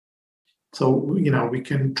So, we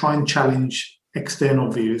can try and challenge external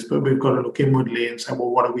views, but we've got to look inwardly and say, well,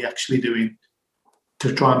 what are we actually doing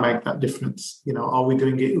to try and make that difference? Are we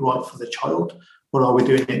doing it right for the child, or are we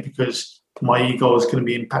doing it because my ego is going to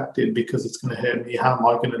be impacted because it's going to hurt me? How am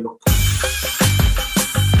I going to look?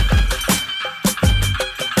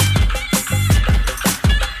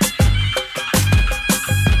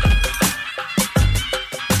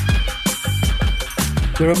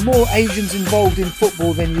 There are more Asians involved in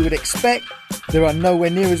football than you would expect. There are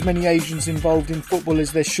nowhere near as many Asians involved in football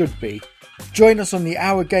as there should be. Join us on the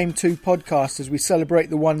Our Game 2 podcast as we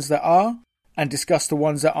celebrate the ones that are and discuss the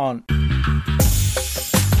ones that aren't.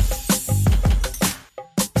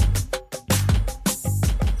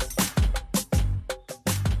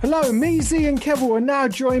 Hello, Mizi and Keval are now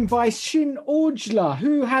joined by Shin Aujla,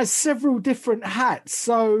 who has several different hats.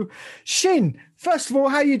 So, Shin, first of all,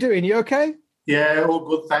 how are you doing? You okay? Yeah, all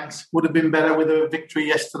good, thanks. Would have been better with a victory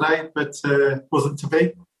yesterday, but wasn't to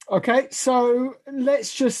be. Okay, so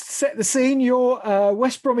let's just set the scene. You're a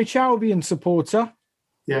West Bromwich Albion supporter.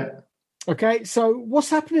 Yeah. Okay, so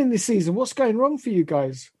what's happening this season? What's going wrong for you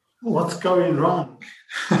guys? What's going wrong?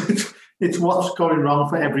 It's what's going wrong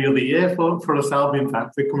for every other year for us Albion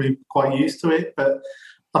fans. We're coming quite used to it, but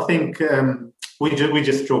I think we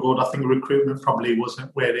just struggled. I think recruitment probably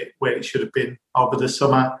wasn't where it should have been over the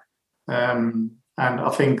summer. And I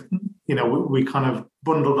think, we kind of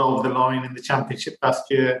bundled over the line in the Championship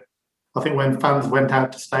last year. I think when fans went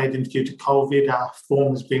out to stadiums due to COVID, our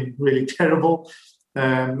form has been really terrible.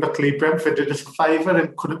 Luckily, Brentford did us a favour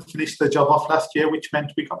and couldn't finish the job off last year, which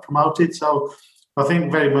meant we got promoted. So I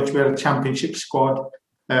think very much we had a Championship squad.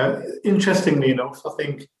 Interestingly enough, I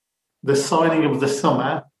think the signing of the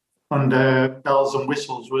summer under bells and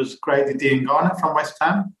whistles was Grady Diangana from West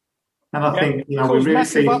Ham. And I think, we really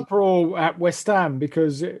massive uproar at West Ham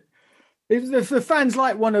because the fans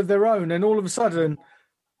like one of their own, and all of a sudden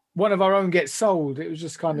one of our own gets sold. It was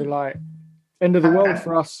just kind of like end of the world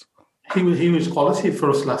for us. He was quality for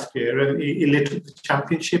us last year, and he lit up the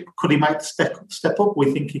Championship. Could he make the step up?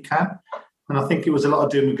 We think he can. And I think it was a lot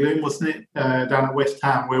of doom and gloom, wasn't it, down at West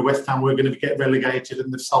Ham, where West Ham were going to get relegated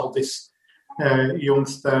and they've sold this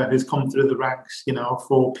youngster who's come through the ranks,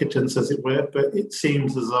 for pittance, as it were. But it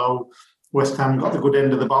seems as though West Ham got the good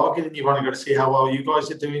end of the bargain, and you've only got to see how well you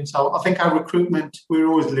guys are doing. So I think our recruitment, we were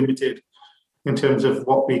always limited in terms of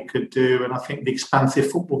what we could do. And I think the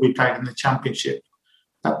expansive football we played in the Championship,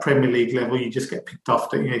 at Premier League level, you just get picked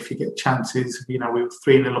off, don't you, if you get chances. We were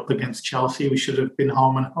 3-0 up against Chelsea. We should have been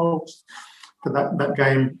home and host. But that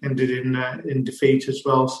game ended in defeat as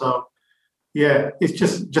well. So, yeah, it's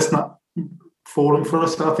just not fallen for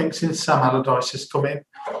us. And I think since Sam Allardyce has come in,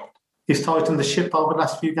 he's tightened the ship over the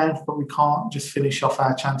last few games, but we can't just finish off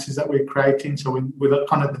our chances that we're creating. So we're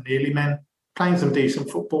kind of the nearly men, playing some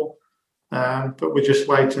decent football. But we'll just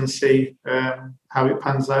wait and see how it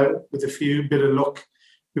pans out. With a bit of luck,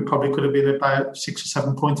 we probably could have been about 6 or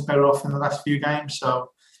 7 points better off in the last few games.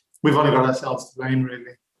 So we've only got ourselves to blame,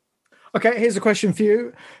 really. Okay, here's a question for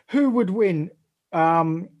you. Who would win,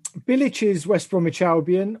 Bilic's West Bromwich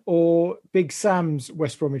Albion or Big Sam's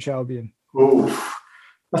West Bromwich Albion? Oh,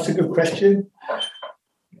 that's a good question.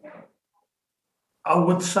 I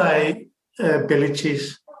would say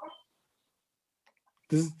Bilic's.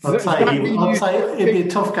 I'd say it'd be a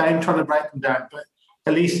tough game trying to break them down, but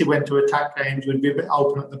at least he went to attack games. We'd be a bit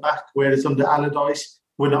open at the back, whereas under Allardyce,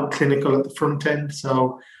 we're not clinical at the front end.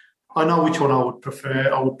 So I know which one I would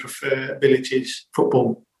prefer. I would prefer Bilic's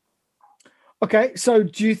football. Okay, so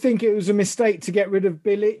do you think it was a mistake to get rid of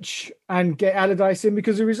Bilic and get Allardyce in?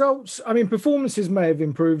 Because the results, performances may have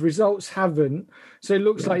improved, results haven't. So it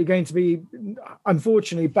looks like you're going to be,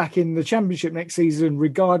 unfortunately, back in the Championship next season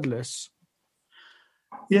regardless.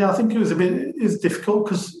 Yeah, I think it's difficult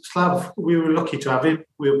because Slav, we were lucky to have him.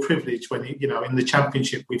 We were privileged when, in the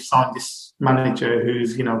Championship, we've signed this manager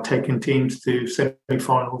who's, taken teams to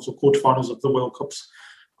semi-finals or quarterfinals of the World Cups,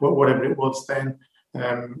 whatever it was then.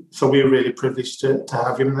 So we were really privileged to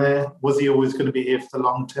have him there. Was he always going to be here for the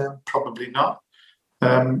long term? Probably not.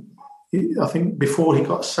 I think before he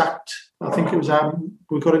got sacked, I think it was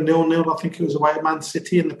we got a 0-0. I think it was away at Man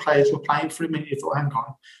City, and the players were playing for him. And you thought, hang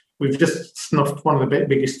on, we've just snuffed one of the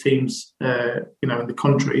biggest teams, in the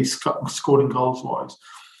country, scoring goals wise.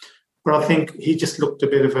 But I think he just looked a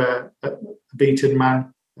bit of a beaten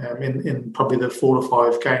man in probably the 4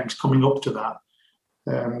 or 5 games coming up to that.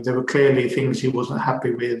 There were clearly things he wasn't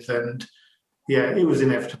happy with, and it was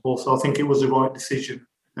inevitable. So I think it was the right decision.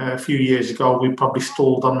 A few years ago, we probably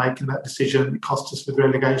stalled on making that decision. It cost us with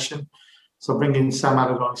relegation. So bringing Sam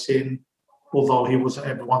Allardyce in, although he wasn't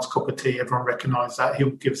everyone's cup of tea, everyone recognised that he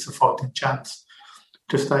would give us a fighting chance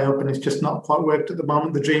stay up, and it's just not quite worked at the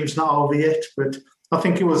moment. The dream's not over yet, but I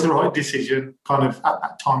think it was the right decision kind of at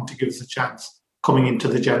that time to give us a chance coming into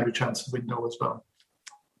the January transfer window as well.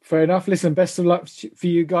 Fair enough. Listen, best of luck for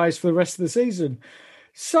you guys for the rest of the season.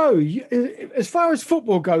 So, as far as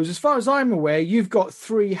football goes, as far as I'm aware, you've got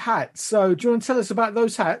 3 hats. So, do you want to tell us about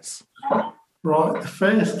those hats? Right. The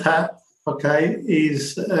first hat,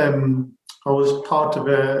 is I was part of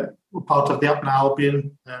the Upton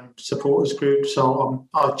Albion supporters group, so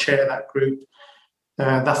I chair that group.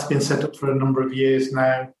 That's been set up for a number of years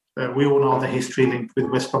now. We all know the history linked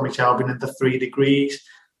with West Bromwich Albion and the 3 degrees,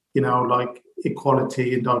 like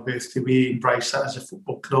equality and diversity. We embrace that as a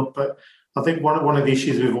football club, but I think one of the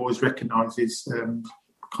issues we've always recognised is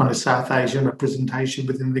kind of South Asian representation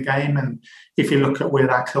within the game. And if you look at where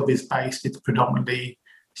our club is based, it's predominantly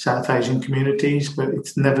South Asian communities, but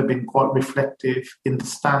it's never been quite reflective in the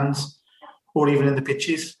stands or even in the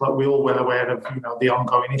pitches. Like, we're all well aware of the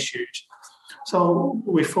ongoing issues. So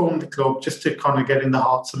we formed the club just to kind of get in the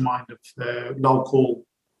hearts and mind of the local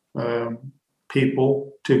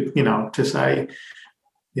people to say,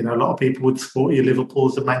 a lot of people would support your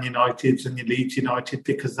Liverpools, the Man Uniteds and your Leeds United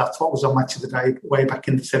because that's what was on Match of the Day way back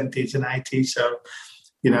in the 70s and 80s. So,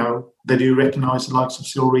 they do recognise the likes of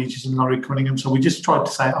Cyril Regis and Laurie Cunningham. So we just tried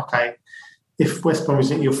to say, okay, if West Brom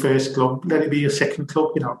isn't your first club, let it be your second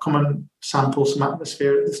club. Come and sample some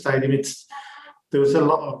atmosphere at the stadium. There was a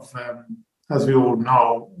lot of, as we all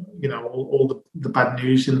know, all the bad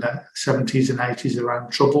news in the 70s and 80s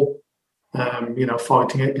around trouble.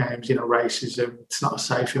 Fighting at games, racism, it's not a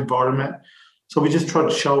safe environment. So we just tried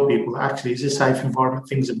to show people that actually it's a safe environment.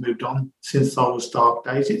 Things have moved on since those dark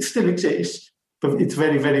days. It still exists, but it's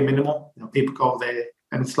very, very minimal. People go there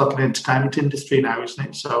and it's like an entertainment industry now, isn't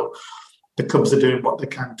it? So the clubs are doing what they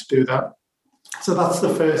can to do that. So that's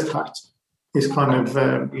the first hat, is kind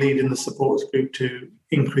of leading the supporters group to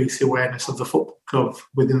increase the awareness of the football club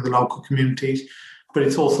within the local communities. But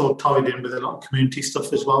it's also tied in with a lot of community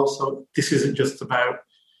stuff as well. So this isn't just about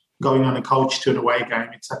going on a coach to an away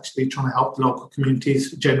game. It's actually trying to help the local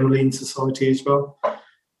communities generally in society as well.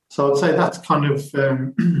 So I'd say that's kind of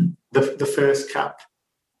the first cap.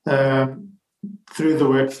 Through the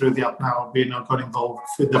work through the Upton Albion, I got involved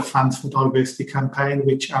with the Fans for Diversity campaign,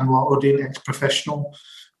 which Anwar Uddin, ex-professional,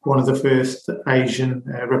 one of the first Asian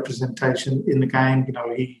representation in the game.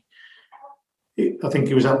 I think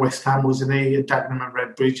he was at West Ham, wasn't he? Dagenham and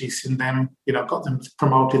Redbridge, he's seen them, got them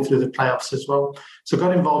promoted through the playoffs as well. So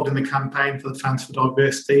got involved in the campaign for the Fans for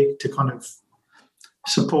Diversity to kind of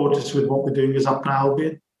support us with what we're doing as Upton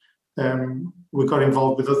Albion. We got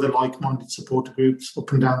involved with other like-minded supporter groups up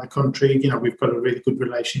and down the country. We've got a really good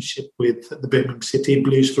relationship with the Birmingham City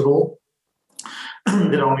Blues for All.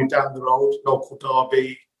 They're only down the road, local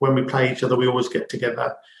derby. When we play each other, we always get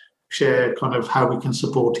together, share kind of how we can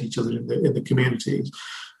support each other in the communities.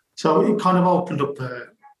 So it kind of opened up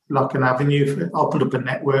an avenue, opened up a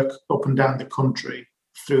network up and down the country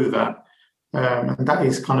through that. And that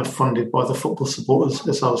is kind of funded by the Football Supporters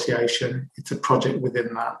Association. It's a project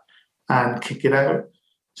within that, and Kick It Out.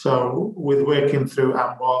 So with working through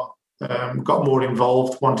Anwar, got more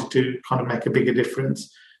involved, wanted to kind of make a bigger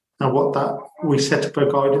difference. And we set up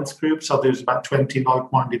a guidance group. So there's about 20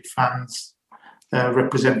 like-minded fans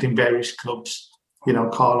representing various clubs,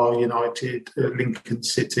 Carlisle United, Lincoln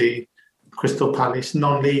City, Crystal Palace,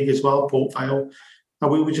 non-league as well, Port Vale.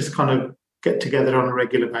 And we would just kind of get together on a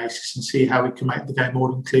regular basis and see how we can make the game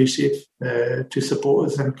more inclusive to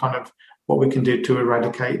supporters and kind of what we can do to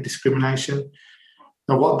eradicate discrimination.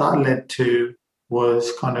 And what that led to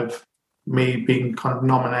was kind of me being kind of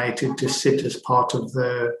nominated to sit as part of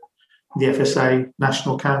the FSA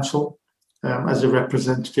National Council as a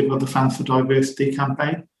representative of the Fans for Diversity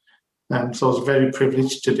campaign. So I was very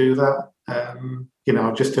privileged to do that,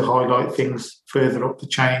 just to highlight things further up the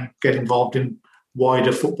chain, get involved in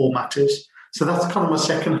wider football matters. So that's kind of my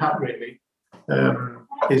second hat, really,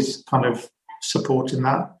 is kind of supporting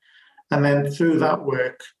that. And then through that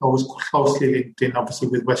work, I was closely linked in, obviously,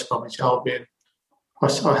 with West Bromwich Albion.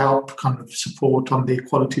 I helped kind of support on the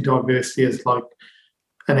equality diversity as like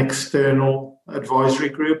an external advisory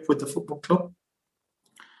group with the football club.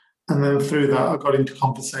 And then through that, I got into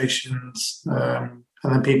conversations, and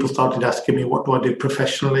then people started asking me, what do I do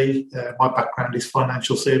professionally? My background is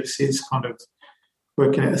financial services, kind of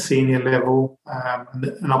working at a senior level. And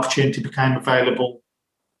an opportunity became available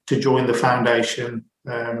to join the foundation.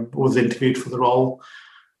 Was interviewed for the role,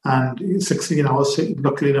 and I was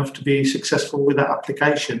lucky enough to be successful with that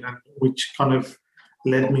application, and which kind of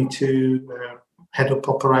led me to head up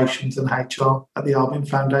operations and HR at the Albion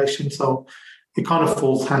Foundation. So it kind of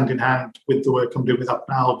falls hand in hand with the work I'm doing with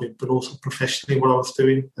Upton Albion, but also professionally what I was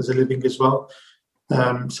doing as a living as well.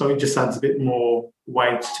 So it just adds a bit more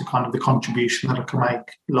weight to kind of the contribution that I can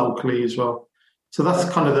make locally as well. So that's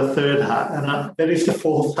kind of the third hat. And there is the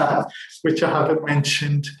fourth hat, which I haven't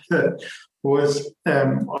mentioned, was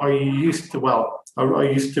I used to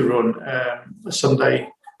run a Sunday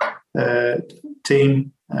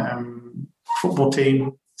team, football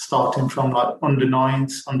team, starting from like under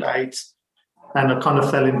 9s, under 8s. And I kind of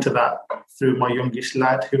fell into that through my youngest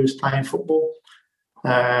lad who was playing football,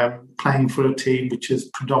 playing for a team which is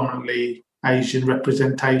predominantly Asian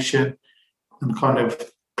representation, and kind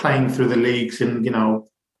of playing through the leagues and,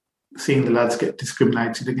 seeing the lads get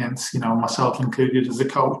discriminated against, myself included as a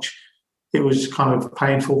coach. It was kind of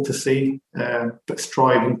painful to see, but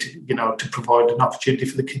striving to provide an opportunity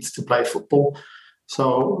for the kids to play football.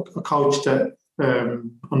 So I coached at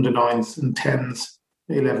under 9s and 10s,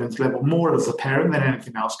 11th level, more as a parent than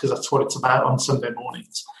anything else, because that's what it's about on Sunday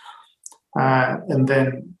mornings. And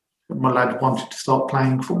then my lad wanted to start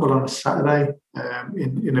playing football on a Saturday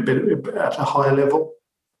in a bit at a higher level,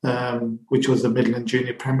 which was the Midland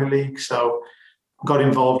Junior Premier League. So I got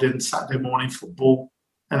involved in Saturday morning football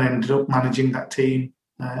and ended up managing that team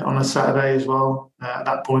on a Saturday as well. At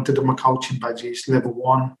that point, I did my coaching badges, level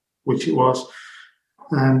 1, which it was,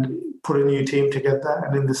 and put a new team together.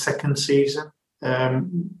 And in the second season,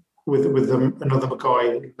 with another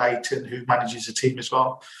guy, Leighton, who manages a team as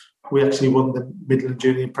well, we actually won the Midland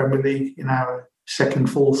Junior Premier League in our second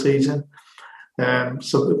full season.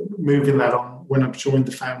 So moving that on, when I've joined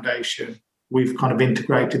the foundation, we've kind of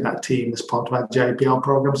integrated that team as part of our JPL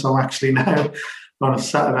program. So I'm actually now on a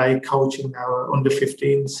Saturday coaching our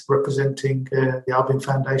under-15s, representing the Albion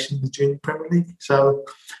Foundation in the Junior Premier League. So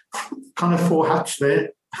kind of 4 hats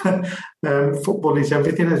there. Football is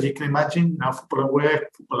everything, as you can imagine. Football at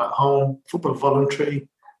work, football at home, football voluntary.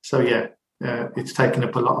 So yeah, it's taken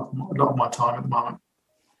up a lot of my time at the moment.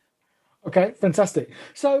 Okay, fantastic.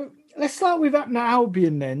 So let's start with Upton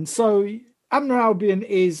Albion then. So Upton Albion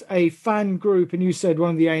is a fan group, and you said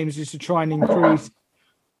one of the aims is to try and increase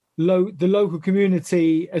the local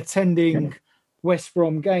community attending West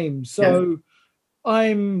Brom games. So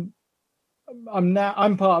I'm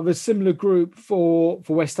part of a similar group for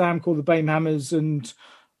West Ham called the BAME Hammers, and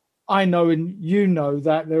I know and you know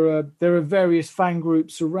that there are various fan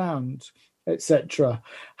groups around, etc.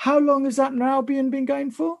 How long has Upton Albion been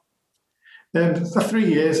going for? For 3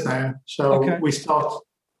 years now. So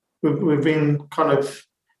we've been kind of,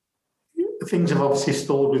 things have obviously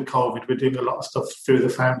stalled with COVID. We're doing a lot of stuff through the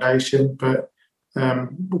foundation, but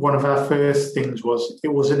one of our first things was it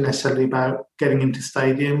wasn't necessarily about getting into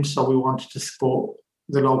stadiums, so we wanted to support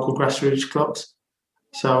the local grassroots clubs.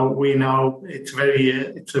 So we know it's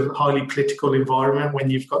a highly political environment when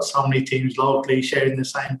you've got so many teams locally sharing the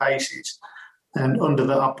same bases. And under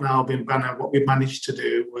the Upton Albion banner, what we managed to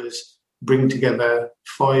do was bring together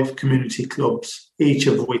 5 community clubs, each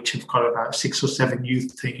of which have got about 6 or 7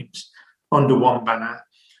 youth teams under one banner.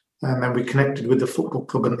 And then we connected with the football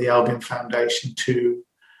club and the Albion Foundation too.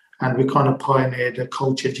 And we kind of pioneered a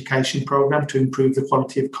coach education program to improve the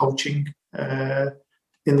quality of coaching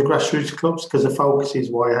in the grassroots clubs, because the focus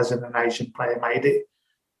is, why hasn't an Asian player made it?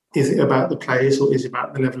 Is it about the players, or is it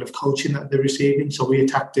about the level of coaching that they're receiving? So we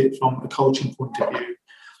attacked it from a coaching point of view.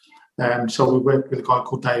 So we worked with a guy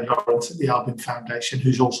called Dave Lawrence at the Albion Foundation,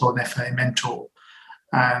 who's also an FA mentor.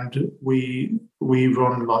 And we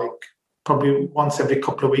run probably once every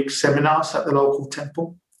couple of weeks seminars at the local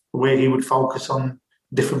temple, where he would focus on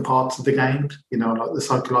different parts of the game, like the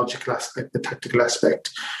psychological aspect, the tactical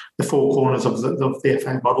aspect, the 4 corners of the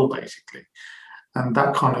FA model, basically. And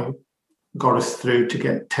that kind of got us through to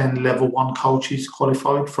get 10 level 1 coaches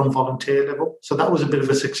qualified from volunteer level. So that was a bit of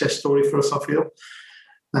a success story for us, I feel.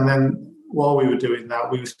 And then while we were doing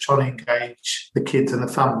that, we was trying to engage the kids and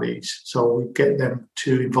the families. So we get them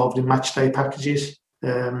involved in match day packages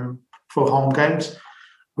for home games.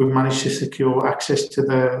 We've managed to secure access to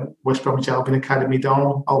the West Bromwich Albion Academy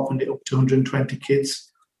Dome, opened it up to 120 kids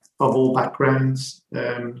of all backgrounds.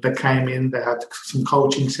 They came in, they had some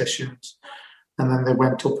coaching sessions, and then they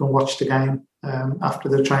went up and watched the game after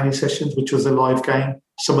the training sessions, which was a live game.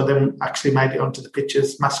 Some of them actually made it onto the pitch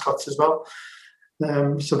as mascots as well.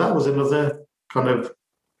 So that was another kind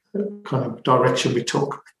of direction we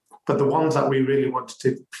took. But the ones that we really wanted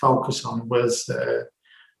to focus on was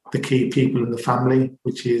the key people in the family,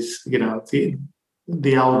 which is, the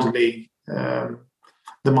elderly,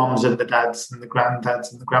 the mums and the dads and the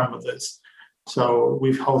granddads and the grandmothers. So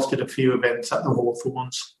we've hosted a few events at the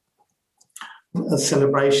Hawthorns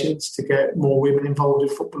celebrations to get more women involved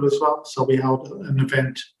in football as well. So we held an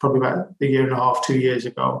event probably about a year and a half, 2 years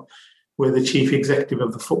ago, where the chief executive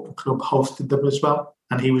of the football club hosted them as well.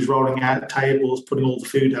 And he was rolling out tables, putting all the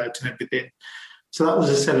food out and everything. So that was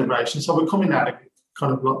a celebration. So we're coming at it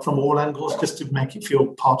kind of like from all angles just to make it feel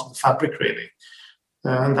part of the fabric, really.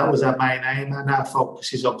 And that was our main aim. And our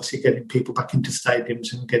focus is obviously getting people back into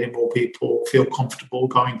stadiums and getting more people feel comfortable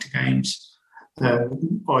going to games,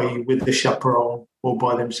 i.e. with the chaperone or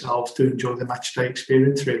by themselves to enjoy the match day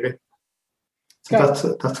experience, really. So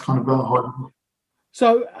okay. That's kind of our whole.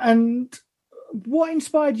 So, and what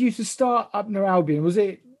inspired you to start Upnor Albion? Was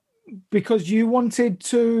it because you wanted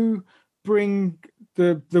to bring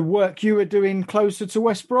the work you were doing closer to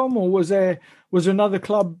West Brom, or was there another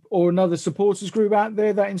club or another supporters group out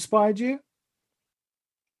there that inspired you?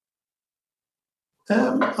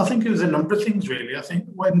 I think it was a number of things, really. I think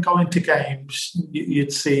when going to games,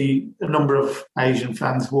 you'd see a number of Asian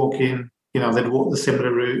fans walk in. They'd walk the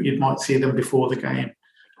similar route. You might see them before the game,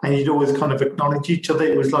 and you'd always kind of acknowledge each other.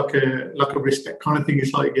 It was like a respect kind of thing.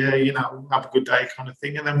 It's like, yeah, have a good day kind of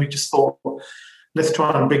thing. And then we just thought, let's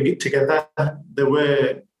try and bring it together. There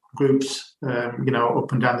were groups,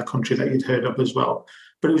 up and down the country that you'd heard of as well.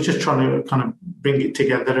 But it was just trying to kind of bring it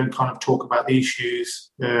together and kind of talk about the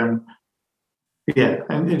issues. And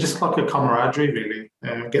just like a camaraderie, really,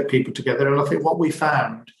 get people together. And I think what we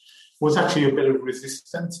found was actually a bit of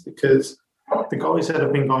resistance because the guys that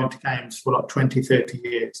have been going to games for like 20, 30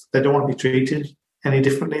 years, they don't want to be treated any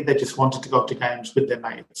differently. They just wanted to go to games with their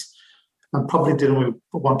mates. And probably didn't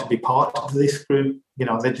want to be part of this group.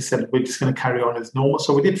 They just said, we're just going to carry on as normal.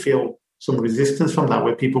 So we did feel some resistance from that,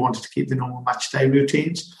 where people wanted to keep the normal match day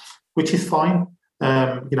routines, which is fine.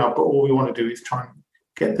 But all we want to do is try and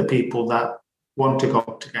get the people that want to go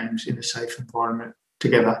to games in a safe environment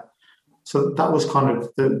together. So that was kind of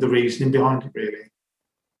the reasoning behind it, really.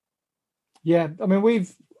 Yeah, I mean,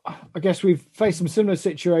 we've faced some similar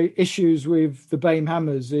issues with the BAME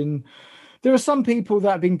Hammers in. There are some people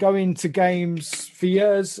that have been going to games for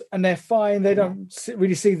years and they're fine. They don't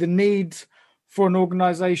really see the need for an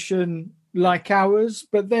organisation like ours.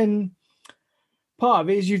 But then part of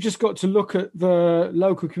it is you've just got to look at the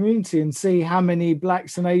local community and see how many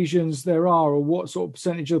blacks and Asians there are or what sort of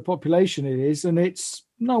percentage of the population it is. And it's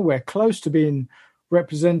nowhere close to being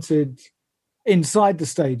represented inside the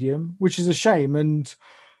stadium, which is a shame. And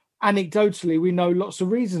anecdotally, we know lots of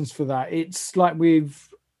reasons for that. It's like we've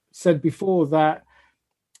said before that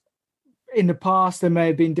in the past there may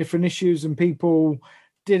have been different issues and people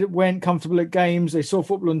weren't comfortable at games. They saw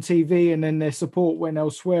football on TV and then their support went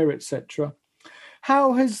elsewhere, etc.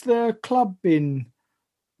 How has the club been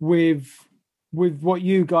with what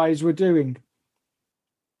you guys were doing?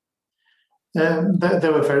 They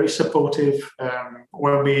were very supportive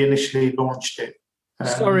when we initially launched it.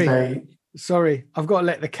 Sorry, I've got to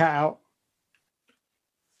let the cat out.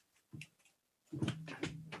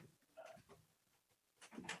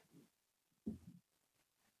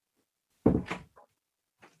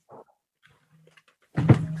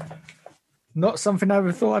 Not something I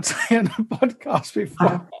ever thought I'd say on a podcast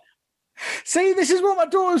before. See, this is what my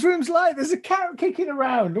daughter's room's like. There's a cat kicking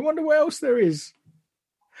around. I wonder what else there is.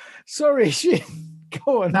 Sorry,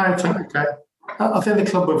 go on. No, it's okay. I think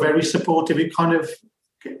the club were very supportive. It kind of,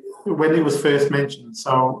 when it was first mentioned,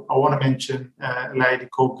 so I want to mention a lady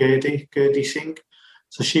called Gurdi Singh.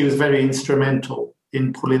 So she was very instrumental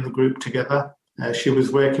in pulling the group together. She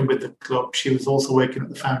was working with the club. She was also working at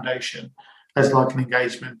the foundation as like an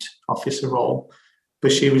engagement officer role,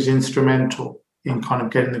 but she was instrumental in kind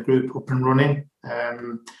of getting the group up and running.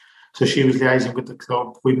 So she was liaising with the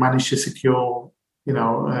club. We managed to secure,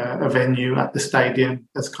 a venue at the stadium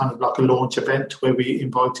as kind of like a launch event where we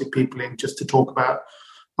invited people in just to talk about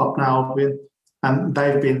Upnor Albion. And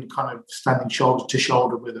they've been kind of standing shoulder to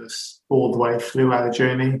shoulder with us all the way through our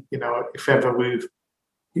journey. If ever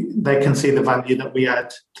they can see the value that we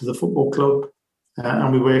add to the football club.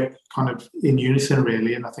 And we work kind of in unison,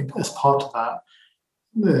 really. And I think as part of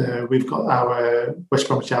that, we've got our West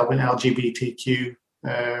Bromwich Albion LGBTQ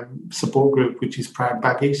support group, which is Proud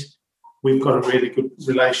Baggies. We've got a really good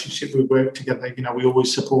relationship. We work together. We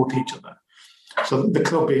always support each other. So the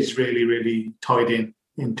club is really, really tied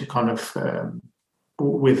into kind of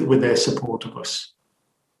with their support of us.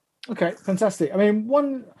 Okay, fantastic. I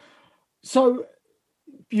mean, so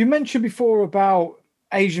you mentioned before about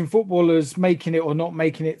Asian footballers making it or not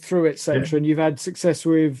making it through, etc. Yeah. And you've had success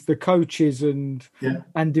with the coaches and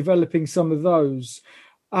developing some of those.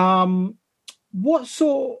 What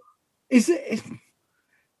sort is it?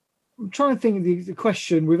 I'm trying to think of the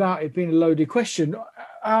question without it being a loaded question.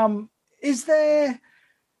 Is there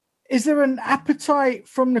is there an appetite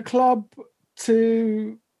from the club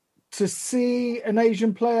to see an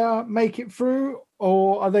Asian player make it through,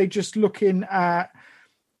 or are they just looking at,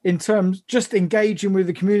 in terms, just engaging with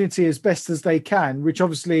the community as best as they can, which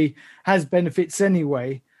obviously has benefits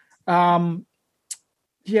anyway? I'm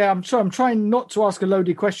trying not to ask a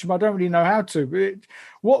loaded question, but I don't really know how to.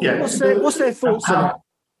 What's their thoughts on it?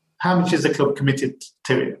 How much is the club committed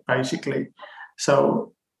to it, basically?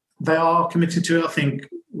 So they are committed to it. I think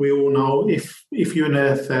we all know if you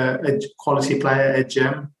unearth a quality player, a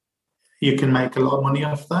gem, you can make a lot of money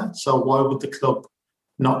off that. So why would the club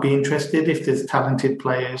not be interested if there's talented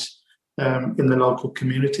players in the local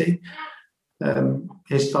community?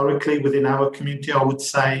 Historically, within our community, I would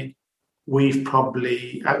say we've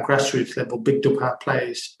probably, at grassroots level, bigged up our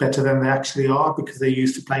players better than they actually are because they're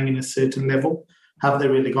used to playing in a certain level. Have they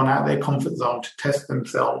really gone out of their comfort zone to test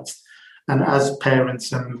themselves? And as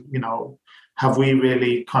parents, and have we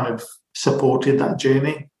really kind of supported that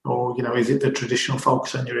journey? Or, is it the traditional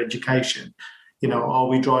focus on your education? Are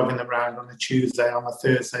we driving them around on a Tuesday, on a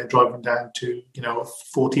Thursday, driving down to,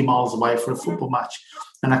 40 miles away for a football match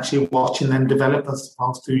and actually watching them develop as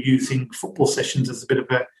opposed to using football sessions as a bit of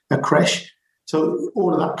a creche? So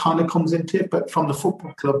all of that kind of comes into it. But from the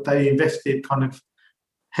football club, they invested kind of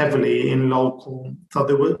heavily in local. So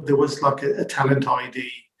there was like a talent ID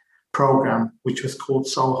program, which was called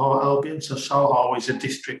Soho Albion. So Soho is a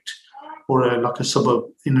district or like a suburb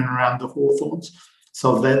in and around the Hawthorns.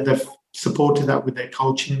 So they've supported that with their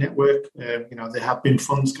coaching network. There have been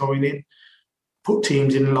funds going in, put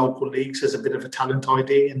teams in local leagues as a bit of a talent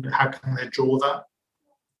ID, and how can they draw that?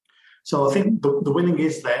 So I think the winning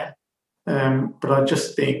is there, but I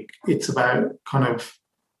just think it's about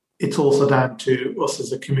it's also down to us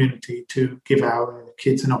as a community to give our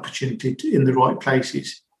kids an opportunity in the right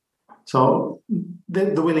places. So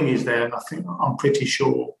the winning is there, and I'm pretty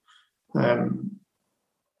sure that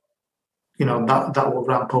will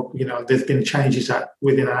ramp up. There's been changes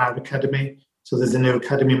within our academy. So there's a new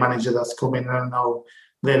academy manager that's come in, and I know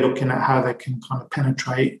they're looking at how they can kind of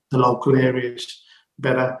penetrate the local areas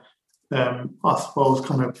better. I suppose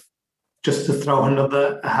kind of just to throw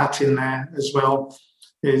another hat in there as well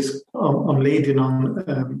is I'm leading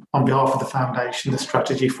on behalf of the foundation the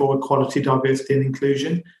strategy for equality, diversity and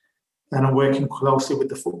inclusion. And I'm working closely with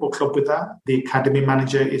the football club with that. The academy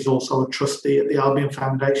manager is also a trustee at the Albion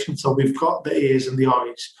Foundation. So we've got the ears and the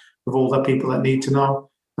eyes of all the people that need to know.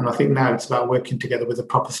 And I think now it's about working together with a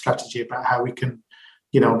proper strategy about how we can,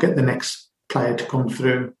 get the next player to come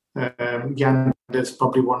through. Jan is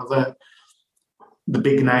probably one of the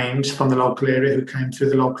big names from the local area who came through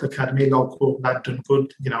the local academy. Local lad done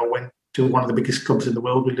good, went to one of the biggest clubs in the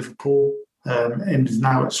world with Liverpool and is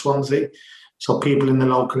now at Swansea. So people in the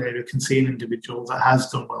local area can see an individual that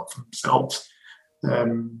has done well for themselves.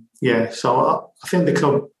 So I think the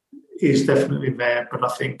club is definitely there, but I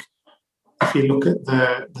think if you look at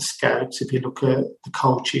the scouts, if you look at the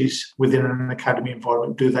coaches within an academy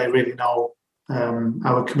environment, do they really know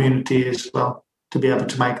our community as well to be able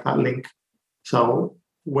to make that link? So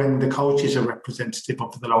when the coaches are representative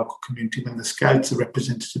of the local community, when the scouts are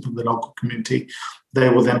representative of the local community, they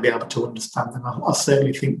will then be able to understand. And I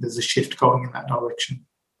certainly think there's a shift going in that direction.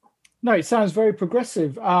 No, it sounds very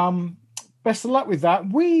progressive. Best of luck with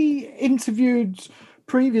that. We interviewed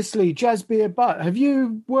previously Jasbir Butt. Have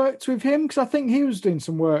you worked with him? Because I think he was doing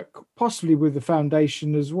some work possibly with the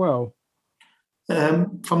foundation as well.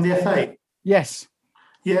 From the FA? Yes.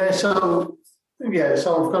 So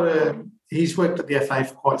I've got he's worked at the FA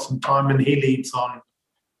for quite some time, and he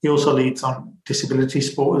also leads on disability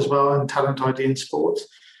sport as well and talent ID in sports.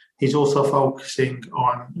 He's also focusing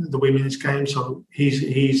on the women's game. So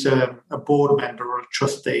he's a board member or a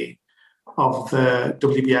trustee of the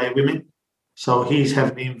WBA Women. So he's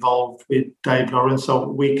heavily involved with Dave Lawrence. So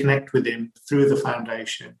we connect with him through the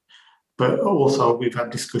foundation. But also we've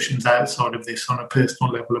had discussions outside of this on a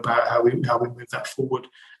personal level about how we move that forward.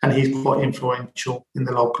 And he's quite influential in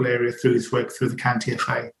the local area through his work through the County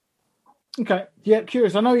FA. Okay. Yeah,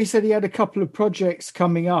 curious. I know he said he had a couple of projects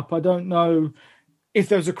coming up. I don't know if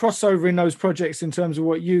there was a crossover in those projects in terms of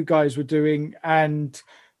what you guys were doing and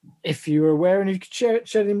if you were aware and you could shed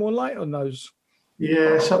any more light on those.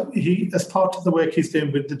 Yeah, so he, as part of the work he's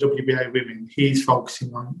doing with the WBA Women, he's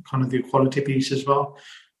focusing on kind of the equality piece as well.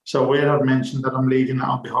 So where I've mentioned that I'm leading that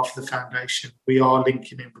on behalf of the foundation, we are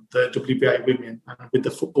linking in with the WBA Women and with the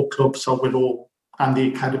football club, and the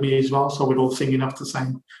academy as well, so we're all singing off the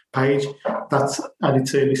same page. That's at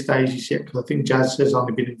its early stages yet, because I think Jazz has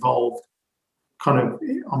only been involved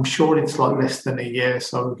I'm sure it's like less than a year,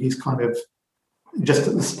 so he's kind of just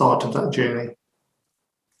at the start of that journey.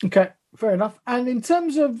 Okay. Fair enough. And in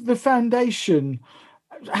terms of the foundation,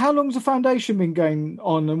 how long's the foundation been going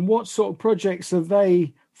on, and what sort of projects are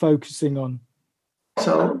they focusing on?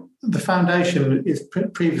 So the foundation is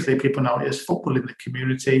previously people know it as Football in the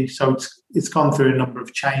Community. So it's gone through a number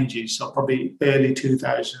of changes. So probably early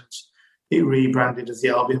 2000s, it rebranded as the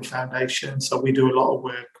Albion Foundation. So we do a lot of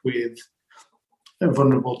work with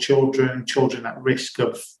vulnerable children, children at risk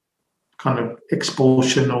of kind of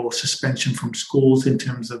expulsion or suspension from schools in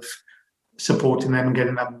terms of supporting them and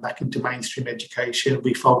getting them back into mainstream education.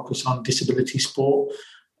 We focus on disability sport.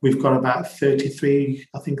 We've got about 33,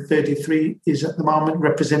 I think 33 is at the moment,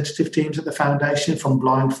 representative teams at the foundation, from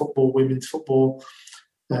blind football, women's football,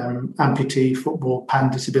 amputee football,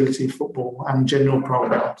 pan-disability football, and general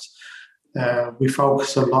programs. We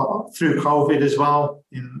focus a lot through COVID as well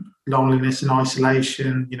in loneliness and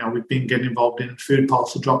isolation. We've been getting involved in food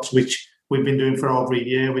parcel drops, which we've been doing for over a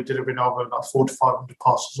year. We're delivering over about 400 to 500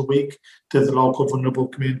 parcels a week to the local vulnerable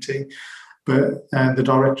community. But the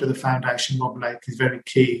director of the foundation, Rob Lake, is very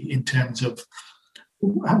key in terms of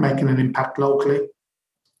making an impact locally.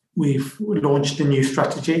 We've launched a new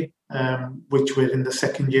strategy, which we're in the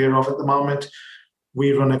second year of at the moment.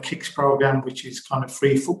 We run a Kicks program, which is kind of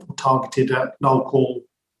free football targeted at the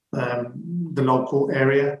local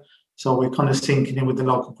area. So we're kind of syncing in with the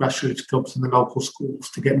local grassroots clubs and the local schools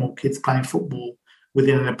to get more kids playing football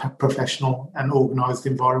within a professional and organised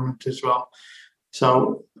environment as well.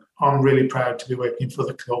 So I'm really proud to be working for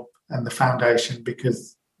the club and the foundation,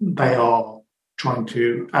 because they are trying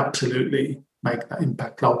to absolutely make that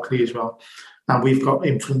impact locally as well. And we've got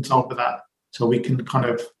influence over that, so we can kind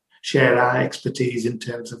of share our expertise in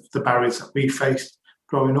terms of the barriers that we faced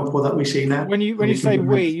growing up or that we see now. When you say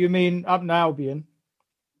we, you mean Upton Albion?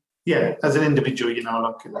 Yeah, as an individual,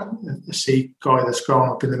 like a Sikh guy that's grown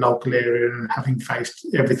up in the local area and having faced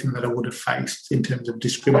everything that I would have faced in terms of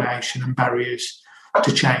discrimination and barriers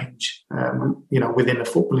to change, within a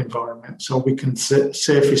football environment. So we can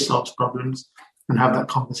surface those problems and have that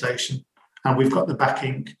conversation. And we've got the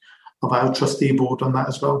backing of our trustee board on that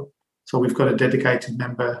as well. So we've got a dedicated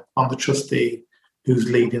member on the trustee who's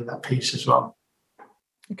leading that piece as well.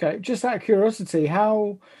 Okay, just out of curiosity,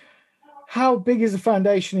 how big is the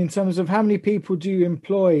foundation in terms of how many people do you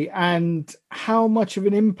employ, and how much of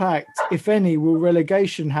an impact, if any, will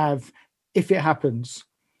relegation have if it happens?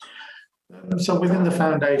 So within the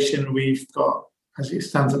foundation, we've got, as it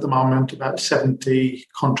stands at the moment, about 70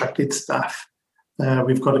 contracted staff.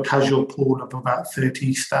 We've got a casual pool of about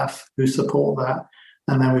 30 staff who support that.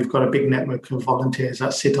 And then we've got a big network of volunteers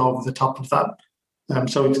that sit over the top of that.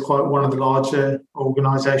 So it's quite one of the larger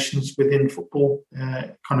organisations within football,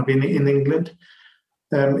 kind of in England.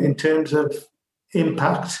 In terms of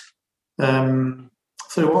impact, so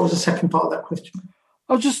what was the second part of that question?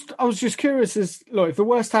 I was just curious, if the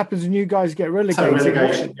worst happens and you guys get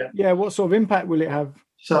relegated, what sort of impact will it have?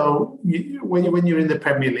 So when you're in the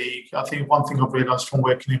Premier League, I think one thing I've realised from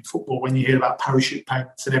working in football, when you hear about parachute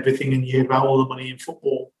payments and everything, and you hear about all the money in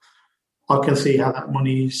football, I can see how that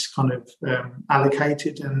money is kind of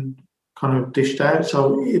allocated and kind of dished out.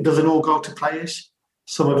 So it doesn't all go to players.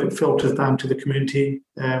 Some of it filters down to the community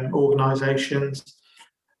organisations.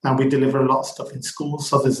 And we deliver a lot of stuff in schools.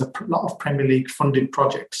 So there's a lot of Premier League funded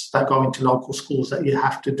projects that go into local schools that you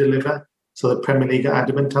have to deliver. So the Premier League are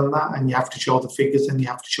adamant on that, and you have to show the figures and you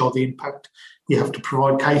have to show the impact. You have to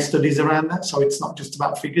provide case studies around that. So it's not just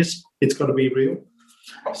about figures, it's got to be real.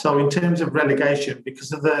 So in terms of relegation,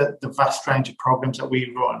 because of the vast range of programs that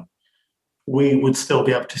we run, we would still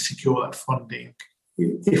be able to secure that funding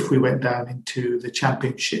if we went down into the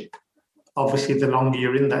Championship. Obviously, the longer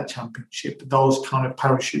you're in that Championship, those kind of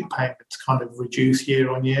parachute payments kind of reduce year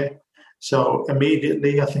on year. So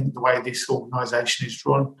immediately, I think the way this organisation is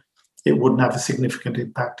run, it wouldn't have a significant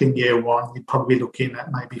impact in year one. You'd probably be looking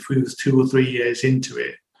at maybe if we was 2 or 3 years into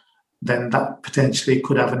it, then that potentially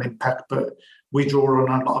could have an impact. But we draw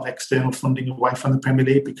on a lot of external funding away from the Premier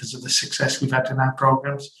League because of the success we've had in our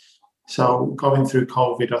programmes. So going through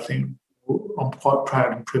COVID, I think I'm quite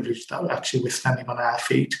proud and privileged that actually we're standing on our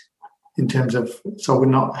feet in terms of, so we're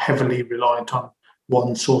not heavily reliant on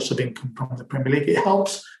one source of income from the Premier League. It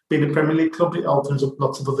helps being a Premier League club, it opens up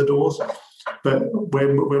lots of other doors, but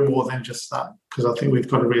we're more than just that, because I think we've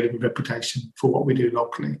got a really good reputation for what we do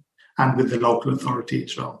locally and with the local authority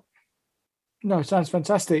as well. No, sounds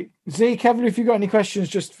fantastic. Z, Kevin, if you've got any questions,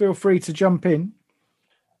 just feel free to jump in.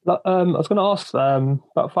 I was going to ask,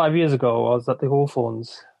 about 5 years ago, I was at the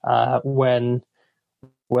Hawthorns when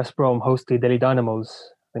West Brom hosted Delhi Dynamos.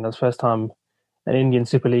 I think that was the first time an Indian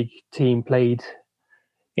Super League team played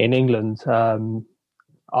in England. I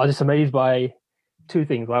was just amazed by two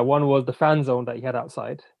things. Like, one was the fan zone that you had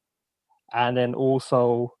outside, and then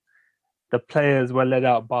also the players were led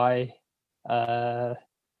out by the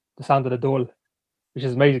sound of the dole, which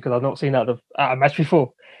is amazing because I've not seen that at a match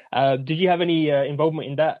before. Did you have any involvement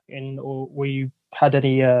in that, or were you had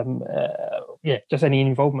any just any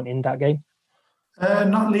involvement in that game?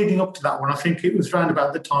 Not leading up to that one. I think it was around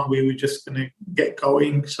about the time we were just going to get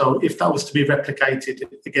going. So if that was to be replicated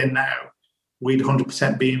again now, we'd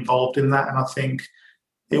 100% be involved in that. And I think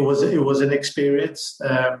it was an experience.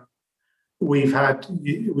 We've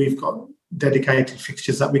got dedicated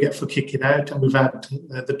fixtures that we get for kicking out, and we've had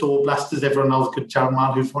the door blasters. Everyone knows Good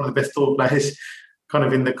Jaramal, who's one of the best door players kind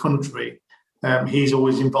of in the country. He's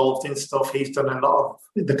always involved in stuff. He's done a lot of.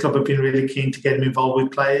 The club have been really keen to get him involved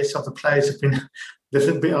with players. So the players have been. There's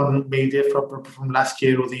a bit on media from last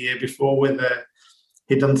year or the year before where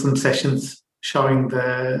he'd done some sessions showing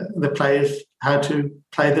the players how to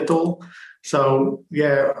play the door. So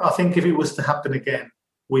yeah, I think if it was to happen again,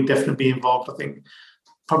 we'd definitely be involved. I think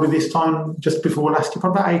probably this time, just before last year,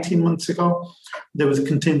 probably about 18 months ago, there was a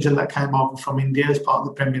contingent that came over from India as part of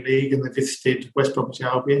the Premier League, and they visited West Bromwich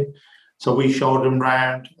Albion. So we showed them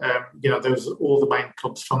round. There was all the main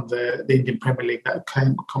clubs from the Indian Premier League that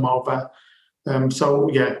come over. So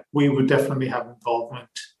yeah, we would definitely have involvement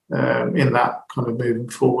in that kind of moving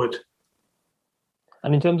forward.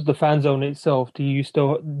 And in terms of the fan zone itself, do you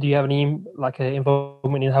have any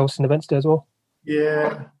involvement in hosting events there as well?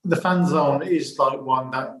 Yeah, the fan zone is like one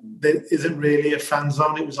that there isn't really a fan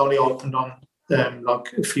zone. It was only opened on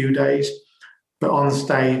a few days. But on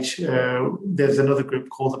stage, there's another group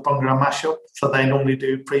called the Bhangra Mashup. So they normally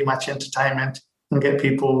do pre-match entertainment and get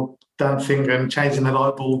people dancing and changing the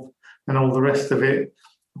light bulb and all the rest of it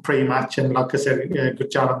pre-match. And like I said,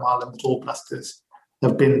 Good Jaramal and the Door Blasters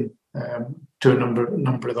have been to a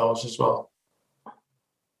number of those as well.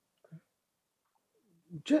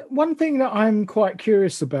 One thing that I'm quite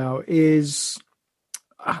curious about is,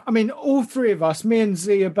 I mean, all three of us, me and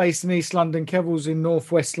Z are based in East London, Kevil's in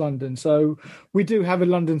Northwest London, so we do have a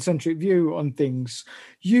London-centric view on things.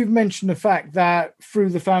 You've mentioned the fact that through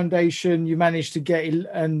the foundation, you managed to get,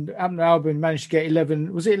 and Abner Albion managed to get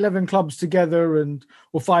 11 clubs together,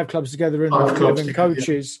 or 5 clubs together, and 11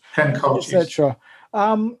 coaches, 10 coaches, etc.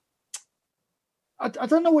 I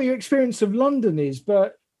don't know what your experience of London is,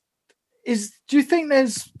 but do you think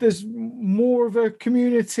there's more of a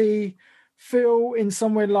community feel in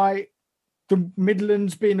somewhere like the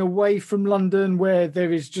Midlands, being away from London, where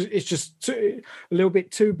it's just a little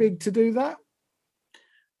bit too big to do that?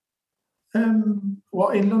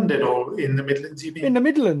 What, in London or in the Midlands, you mean? In the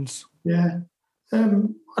Midlands. Yeah.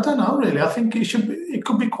 I don't know, really. I think it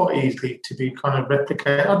could be quite easily to be kind of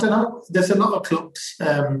replicated. I don't know. There's a lot of clubs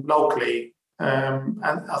locally, and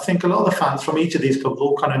I think a lot of the fans from each of these clubs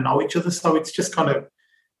all kind of know each other. So it's just kind of,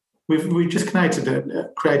 we've just created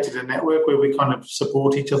a network where we kind of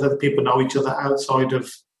support each other. People know each other outside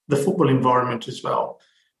of the football environment as well.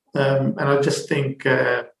 And I just think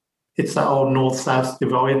it's that old north-south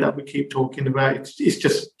divide that we keep talking about. It's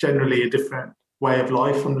just generally a different way of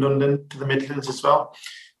life from London to the Midlands as well.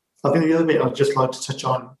 I think the other bit I'd just like to touch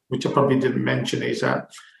on, which I probably didn't mention, is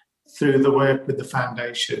that through the work with the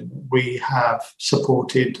foundation, we have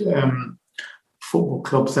supported football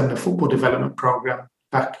clubs and the football development programme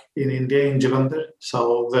back in India, in Jalandhar.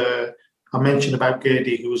 So I mentioned about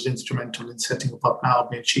Gerdi, who was instrumental in setting up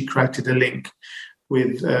Albion. She created a link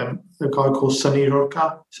with a guy called Sunny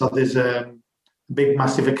Rourke. So there's a big,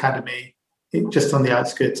 massive academy just on the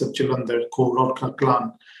outskirts of Jalandhar called Rourke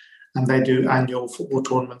Glan, and they do annual football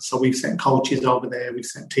tournaments. So we've sent coaches over there, we've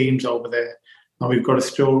sent teams over there, and we've got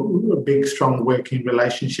a big, strong working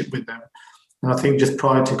relationship with them. And I think just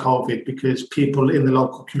prior to COVID, because people in the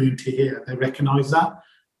local community here, they recognise that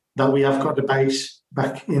we have got a base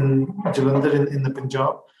back in Jalandhar in the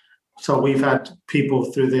Punjab. So we've had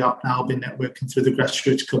people through the Albion network and through the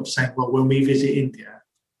grassroots club saying, well, when we visit India,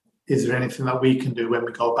 is there anything that we can do when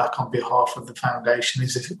we go back on behalf of the foundation?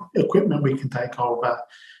 Is there equipment we can take over?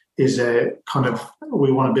 Is there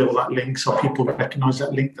we want to build that link so people recognise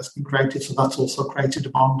that link that's been created. So that's also created a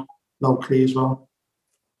bond locally as well.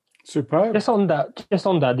 Superb. Just on that,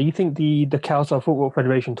 do you think the Khalsa Football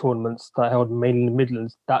Federation tournaments that are held mainly in the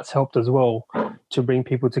Midlands, that's helped as well to bring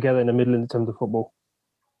people together in the Midlands in terms of football?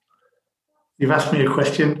 You've asked me a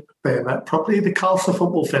question there about probably the Khalsa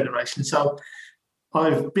Football Federation. So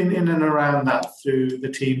I've been in and around that through the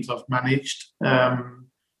teams I've managed.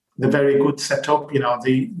 They're very good setup.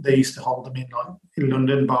 They used to hold them in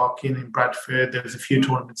London, Barking, in Bradford. There was a few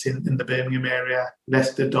tournaments in the Birmingham area,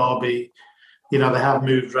 Leicester, Derby. They have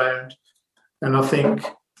moved around. And I think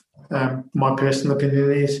my personal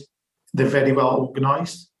opinion is they're very well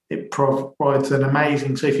organised. it provides an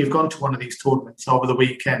amazing. So if you've gone to one of these tournaments over the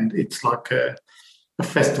weekend, it's like a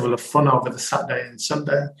festival of fun over the Saturday and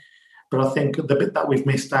Sunday. But I think the bit that we've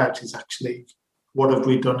missed out is actually what have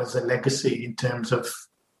we done as a legacy in terms of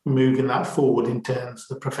moving that forward in terms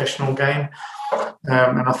of the professional game.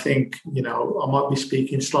 And I think, I might be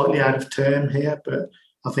speaking slightly out of turn here, but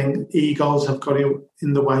I think egos have got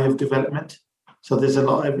in the way of development. So there's a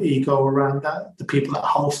lot of ego around that. The people that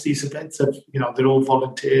host these events, they're all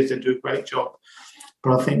volunteers, they do a great job.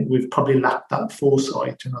 But I think we've probably lacked that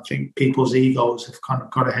foresight, and I think people's egos have kind of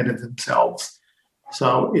got ahead of themselves.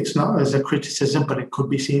 So it's not as a criticism, but it could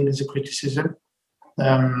be seen as a criticism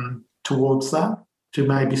towards that, to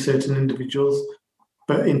maybe certain individuals.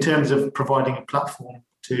 But in terms of providing a platform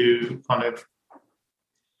to kind of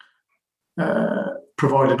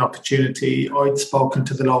provide an opportunity, I'd spoken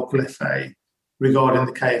to the local FA regarding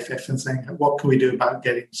the KFF and saying, what can we do about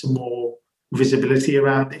getting some more visibility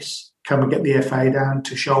around this? Can we get the FA down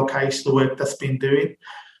to showcase the work that's been doing?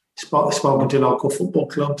 Spoken to local football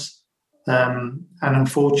clubs. And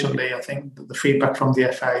unfortunately, I think that the feedback from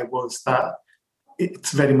the FA was that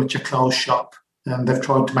it's very much a closed shop. And they've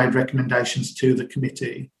tried to make recommendations to the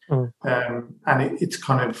committee. And it's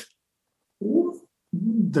kind of,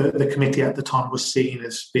 the committee at the time was seen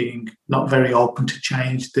as being not very open to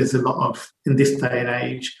change. There's a lot of, in this day and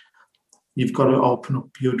age, you've got to open up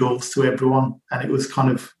your doors to everyone. And it was kind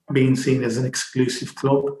of being seen as an exclusive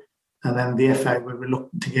club. And then the FA were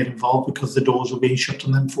reluctant to get involved because the doors were being shut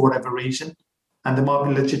on them for whatever reason. And there might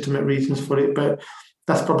be legitimate reasons for it, but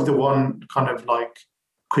that's probably the one kind of like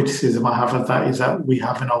criticism I have of that, is that we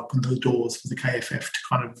haven't opened the doors for the KFF to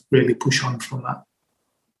kind of really push on from that.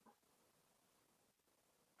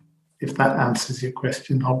 If that answers your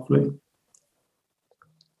question, hopefully.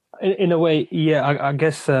 In a way, yeah, I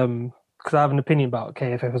guess because I have an opinion about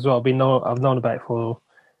KFF as well. I've known about it for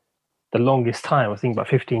the longest time. I think about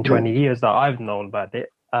 15, 20 years that I've known about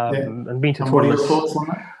it. And been to tournaments. What are your thoughts on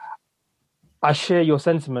that? I share your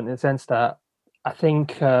sentiment in the sense that I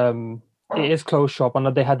think it is closed shop. I know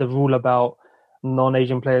they had the rule about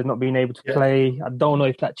non-Asian players not being able to play. I don't know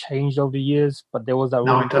if that changed over the years, but there was that rule.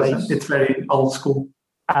 No, it doesn't. It's very old school.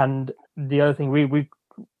 And the other thing, we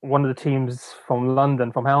one of the teams from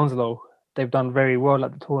London, from Hounslow, they've done very well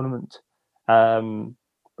at the tournament. I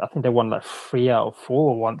think they won like 3 out of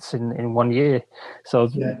 4 once in 1 year. So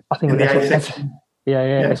I think SS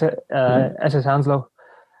Hounslow.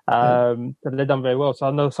 They've done very well. So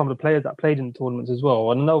I know some of the players that played in the tournaments as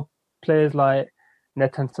well. And I know players like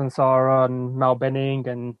Netan Sansara and Mal Benning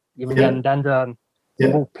and even Jan Danda, and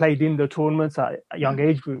they've all played in the tournaments at a young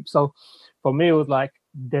age group. So for me, it was like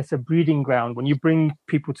there's a breeding ground. When you bring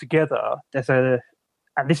people together,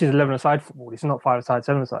 and this is 11-a-side football. It's not 5-a-side,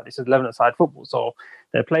 7-a-side. This is 11-a-side football. So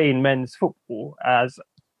they're playing men's football as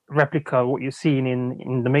replica of what you're seeing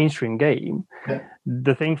in the mainstream game. Yeah.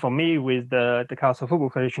 The thing for me with the Council Football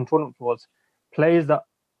Federation tournament was players that,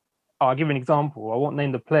 I'll give an example. I won't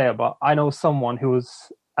name the player, but I know someone who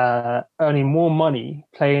was earning more money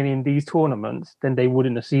playing in these tournaments than they would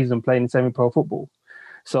in the season playing semi-pro football.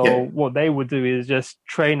 So what they would do is just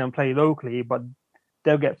train and play locally, but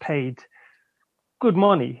they'll get paid good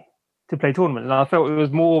money to play tournaments. And I felt it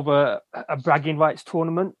was more of a bragging rights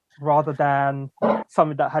tournament rather than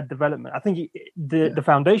something that had development. I think the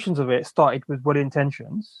foundations of it started with good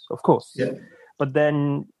intentions, of course. Yeah. But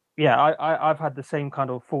then, I've had the same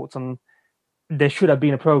kind of thoughts on there should have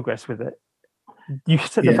been a progress with it. You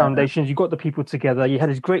set the foundations, you got the people together, you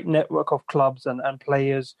had this great network of clubs and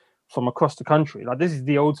players from across the country. Like, this is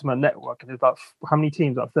the ultimate network. And there's about how many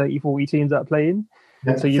teams? Like 30, 40 teams that are playing.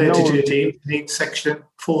 Yeah, so 32 teams, each section,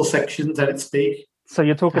 4 sections at its peak. So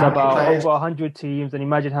you're talking about over 100 teams, and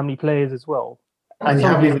imagine how many players as well. And you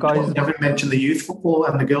haven't mentioned the youth football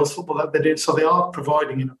and the girls football that they did. So they are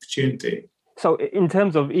providing an opportunity. So in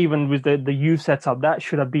terms of even with the youth setup, that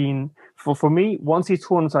should have been, for me, once these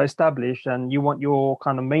tournaments are established and you want your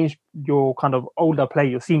kind of older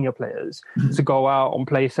players, your senior players, to go out and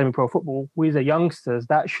play semi-pro football with the youngsters,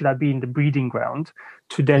 that should have been the breeding ground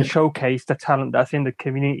to then showcase the talent that's in the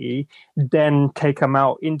community, then take them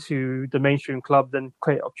out into the mainstream clubs and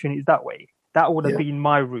create opportunities that way. That would have been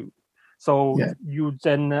my route. So you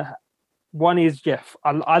then... One is, Jeff,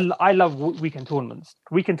 I love weekend tournaments.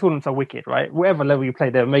 Weekend tournaments are wicked, right? Whatever level you play,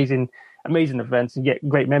 they're amazing events and get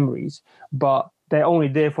great memories. But they're only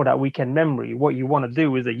there for that weekend memory. What you want to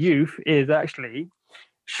do as a youth is actually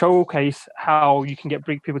showcase how you can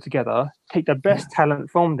bring people together, take the best talent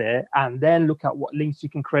from there, and then look at what links you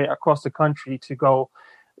can create across the country to go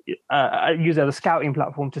use it as a scouting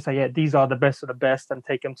platform to say, these are the best of the best, and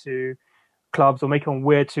take them to clubs or make them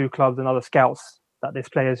wear to clubs and other scouts that there's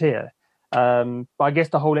players here. But I guess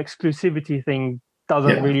the whole exclusivity thing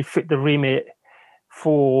doesn't really fit the remit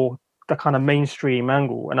for the kind of mainstream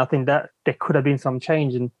angle. And I think that there could have been some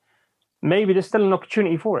change, and maybe there's still an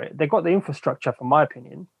opportunity for it. They've got the infrastructure, from my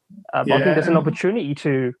opinion. But I think there's an opportunity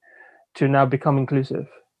to now become inclusive.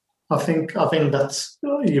 I think that's,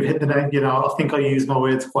 you've hit the nail. I think I use my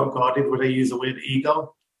words quite guarded when I use the word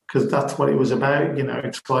ego, because that's what it was about.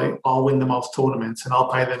 It's like, I'll win the most tournaments and I'll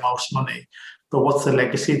pay the most money. But what's the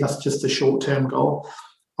legacy? That's just a short-term goal.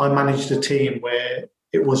 I managed a team where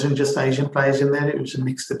it wasn't just Asian players in there. It was a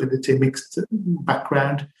mixed ability, mixed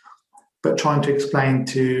background. But trying to explain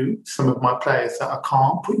to some of my players that I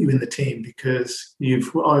can't put you in the team because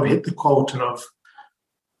I've hit the quota of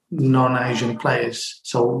non-Asian players.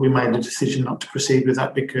 So we made a decision not to proceed with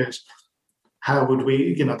that, because how would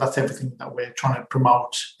we, that's everything that we're trying to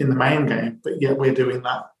promote in the main game, but yet we're doing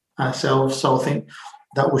that ourselves. So I think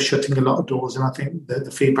that was shutting a lot of doors. And I think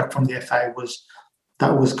the feedback from the FA was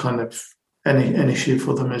that was kind of an issue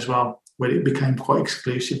for them as well, where it became quite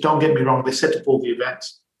exclusive. Don't get me wrong, they set up all the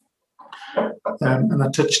events. And I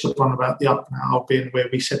touched upon about the Up Now Albion, where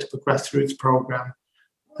we set up a grassroots program.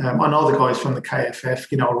 I know the guys from the KFF,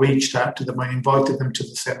 reached out to them. I invited them to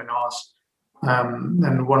the seminars.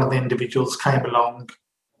 And one of the individuals came along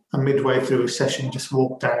and midway through a session just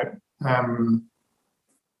walked out. And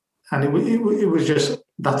it was just,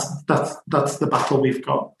 that's the battle we've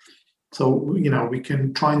got. So, we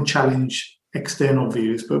can try and challenge external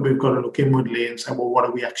views, but we've got to look inwardly and say, well, what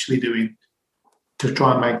are we actually doing to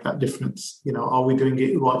try and make that difference? Are we doing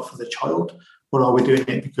it right for the child, or are we doing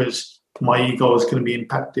it because my ego is going to be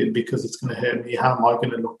impacted because it's going to hurt me? How am I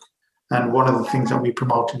going to look? And one of the things that we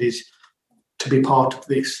promoted is, to be part of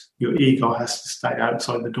this, your ego has to stay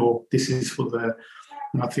outside the door. This is for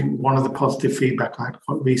and I think one of the positive feedback I had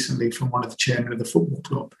quite recently from one of the chairmen of the football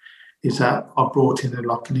club is that I brought in an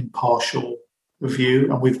impartial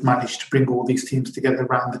view, and we've managed to bring all these teams together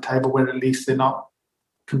around the table where at least they're not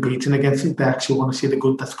competing against it. They actually want to see the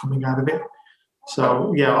good that's coming out of it.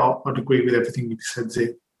 So, I'd agree with everything you said,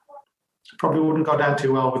 Zee. Probably wouldn't go down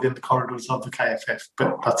too well within the corridors of the KFF,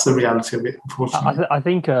 but that's the reality of it, unfortunately. I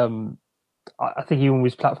think even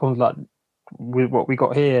with platforms like with what we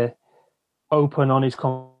got here, open, honest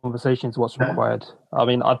conversations what's required. I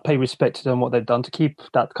mean, I'd pay respect to them, what they've done to keep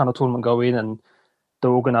that kind of tournament going, and the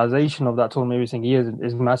organisation of that tournament every single year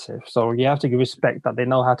is massive. So you have to give respect that they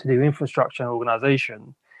know how to do infrastructure and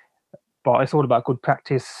organisation, but it's all about good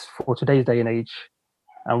practice for today's day and age.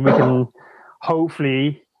 And we can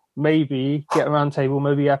hopefully maybe get a round table,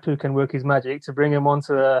 maybe Apu can work his magic to bring him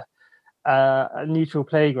onto a neutral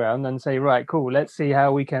playground and say, right, cool, let's see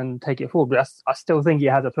how we can take it forward. But I still think it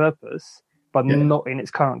has a purpose, but not in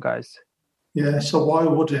its current guise. Yeah, so why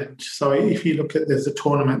wouldn't? So if you look at, there's a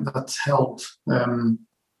tournament that's held in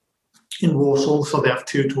Warsaw, so they have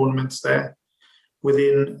 2 tournaments there.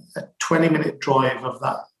 Within a 20-minute drive of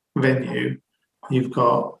that venue, you've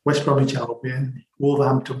got West Bromwich Albion,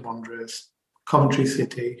 Wolverhampton Wanderers, Coventry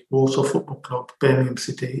City, Warsaw Football Club, Birmingham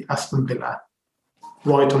City, Aston Villa,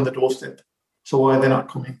 right on the doorstep. So why are they not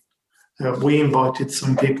coming? We invited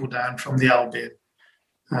some people down from the Albion,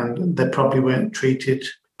 and they probably weren't treated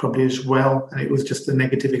probably as well, and it was just a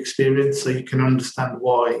negative experience. So you can understand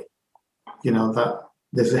why, that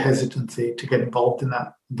there's a hesitancy to get involved in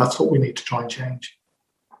that. That's what we need to try and change.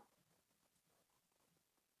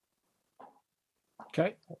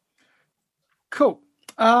 Okay, cool.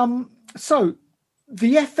 So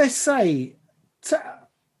the FSA, tell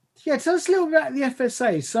us a little bit about the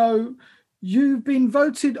FSA. So you've been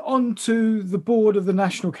voted onto the board of the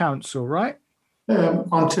National Council, right?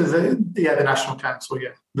 Onto the National Council, yeah.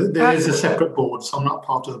 There is a separate board, so I'm not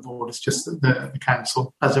part of the board. It's just the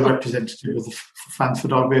council as a representative of the Fans for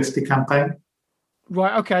Diversity campaign.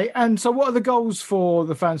 Right, okay. And so what are the goals for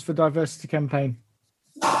the Fans for Diversity campaign?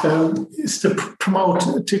 It's to promote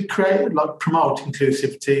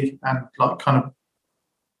inclusivity and kind of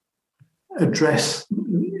address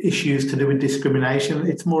issues to do with discrimination.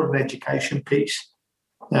 It's more of an education piece.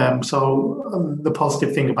 So the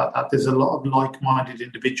positive thing about that, there's a lot of like-minded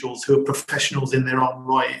individuals who are professionals in their own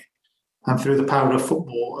right, and through the power of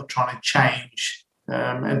football are trying to change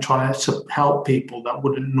and trying to help people that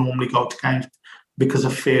wouldn't normally go to games because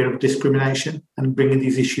of fear of discrimination, and bringing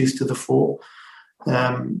these issues to the fore.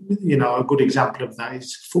 A good example of that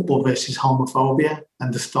is football versus homophobia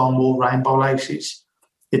and the Stonewall Rainbow Laces.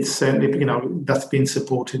 It's certainly, that's been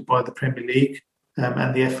supported by the Premier League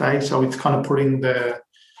and the FA. So it's kind of putting the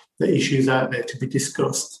issues out there to be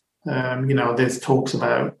discussed. There's talks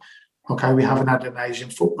about, okay, we haven't had an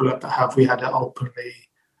Asian footballer, but have we had it openly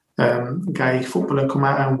gay footballer come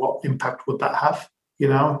out, and what impact would that have?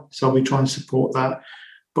 So we try and support that,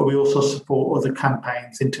 but we also support other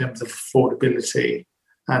campaigns in terms of affordability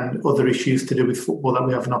and other issues to do with football that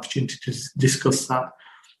we have an opportunity to discuss that.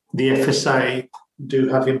 The FSA do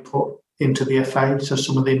have input into the FA, so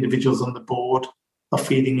some of the individuals on the board are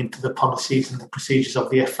feeding into the policies and the procedures of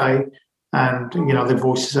the FA, and their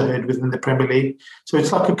voices are heard within the Premier League. So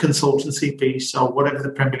it's like a consultancy piece. So whatever the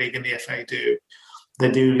Premier League and the FA do, they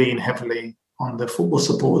do lean heavily on the Football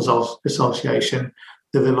Supporters Association.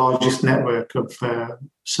 They're the largest network of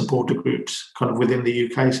supporter groups kind of within the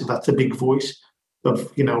UK, so that's a big voice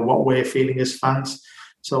of what we're feeling as fans.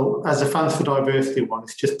 So as a Fans for Diversity one,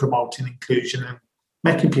 it's just promoting inclusion and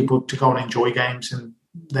making people to go and enjoy games and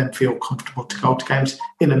then feel comfortable to go to games.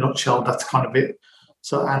 In a nutshell, that's kind of it.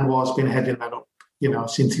 So Anwar's been heading that up,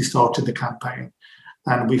 since he started the campaign.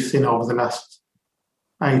 And we've seen over the last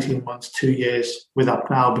 18 months, 2 years, with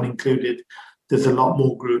Upton Albion included, there's a lot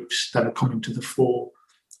more groups that are coming to the fore,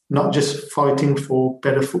 not just fighting for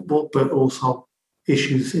better football, but also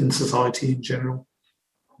issues in society in general.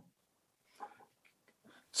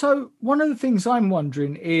 So one of the things I'm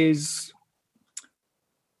wondering is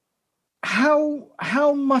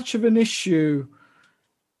how much of an issue.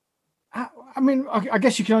 I mean, I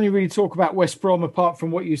guess you can only really talk about West Brom apart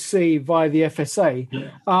from what you see via the FSA.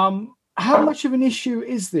 Yeah. How much of an issue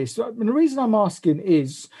is this? I mean, the reason I'm asking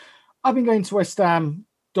is I've been going to West Ham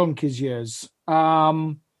donkey's years.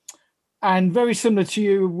 And very similar to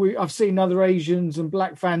you, I've seen other Asians and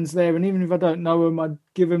black fans there. And even if I don't know them, I'd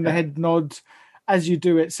give them the head nod as you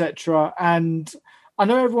do, etc. And I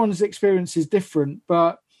know everyone's experience is different,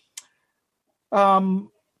 but I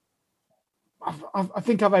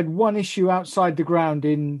think I've had one issue outside the ground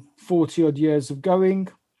in 40 odd years of going.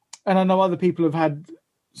 And I know other people have had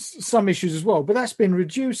some issues as well, but that's been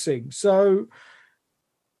reducing. So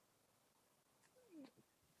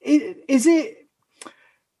is it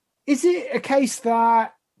a case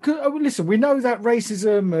that, listen, we know that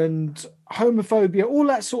racism and homophobia, all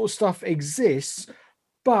that sort of stuff exists,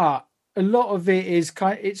 but a lot of it is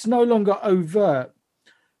it's no longer overt.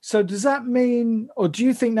 So does that mean, or do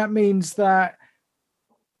you think that means that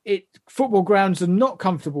football grounds are not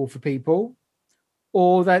comfortable for people,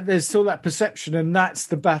 or that there's still that perception and that's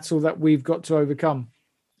the battle that we've got to overcome?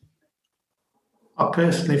 I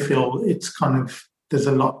personally feel it's there's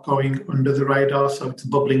a lot going under the radar, so it's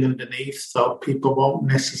bubbling underneath, so people won't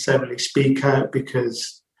necessarily speak out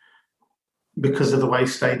because of the way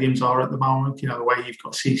stadiums are at the moment, the way you've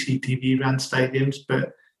got CCTV around stadiums,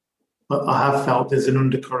 but I have felt there's an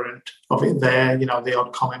undercurrent of it there, the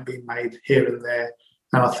odd comment being made here and there.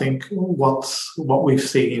 And I think what we've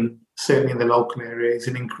seen, certainly in the local area, is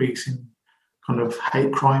an increase in kind of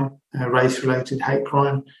hate crime, race-related hate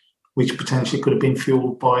crime, which potentially could have been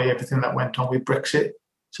fueled by everything that went on with Brexit.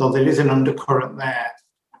 So there is an undercurrent there,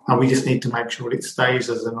 and we just need to make sure it stays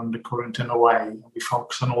as an undercurrent in a way. And we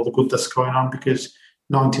focus on all the good that's going on, because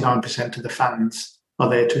 99% of the fans are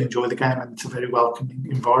there to enjoy the game, and it's a very welcoming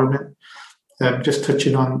environment. Just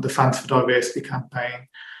touching on the Fans for Diversity campaign,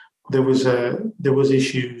 there was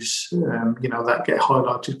issues, that get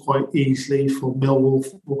highlighted quite easily for Millwall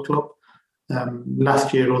Football Club.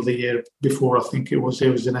 Last year or the year before, I think there was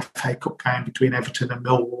an FA Cup game between Everton and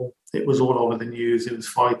Millwall. It was all over the news. It was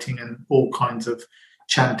fighting and all kinds of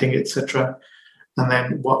chanting, etc. And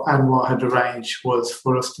then what Anwar had arranged was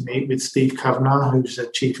for us to meet with Steve Kavanagh, who's the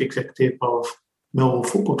chief executive of Millwall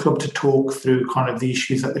Football Club, to talk through kind of the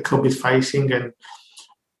issues that the club is facing, and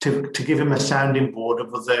to give him a sounding board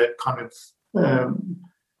of other kind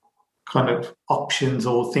of options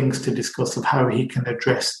or things to discuss of how he can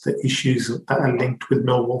address the issues that are linked with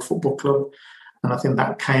Millwall Football Club. And I think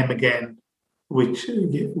that came again with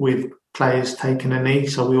players taking a knee.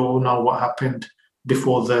 So we all know what happened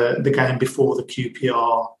before the game, before the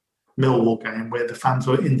QPR Millwall game, where the fans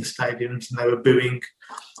were in the stadiums and they were booing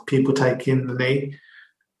people taking the knee.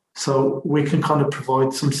 So we can kind of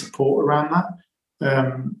provide some support around that.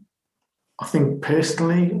 I think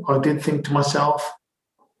personally, I did think to myself,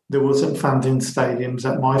 there wasn't fans in stadiums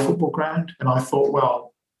at my football ground. And I thought,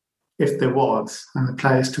 well, if there was and the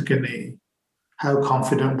players took a knee, how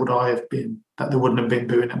confident would I have been that there wouldn't have been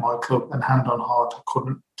booing at my club? And hand on heart, I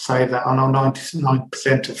couldn't say that. I know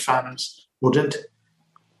 99% of fans wouldn't,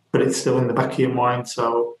 but it's still in the back of your mind.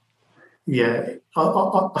 So, yeah,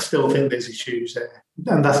 I still think there's issues there.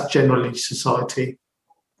 And that's generally society,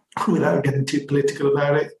 without getting too political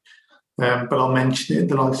about it. But I'll mention it,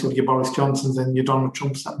 the likes of your Boris Johnsons and your Donald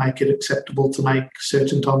Trumps, that make it acceptable to make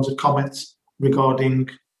certain kinds of comments regarding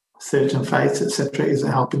certain faiths, etc.,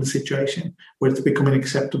 isn't helping the situation, where it's becoming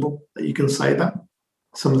acceptable that you can say that.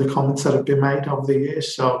 some of the comments that have been made over the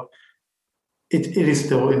years. So it is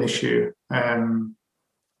still an issue. And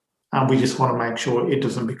we just want to make sure it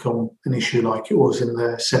doesn't become an issue like it was in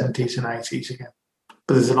the 70s and 80s again.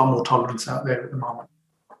 But there's a lot more tolerance out there at the moment.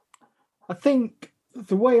 I think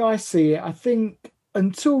the way I see it, I think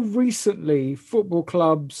until recently, football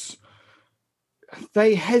clubs,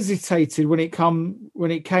 they hesitated when it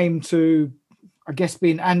came to, I guess,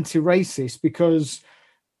 being anti-racist, because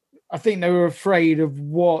I think they were afraid of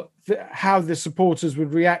how the supporters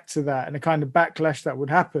would react to that and the kind of backlash that would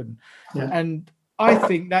happen. Yeah. And I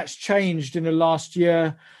think that's changed in the last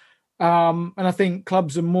year. And I think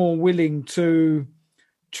clubs are more willing to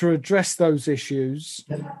address those issues.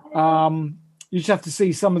 You just have to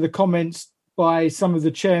see some of the comments by some of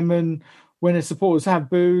the chairmen when the supporters have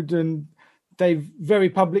booed, and they've very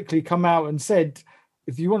publicly come out and said,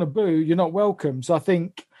 if you want to boo, you're not welcome. So I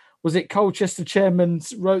think, was it Colchester chairman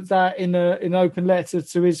wrote that in an open letter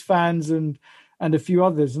to his fans and a few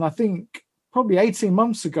others. And I think probably 18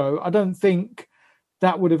 months ago, I don't think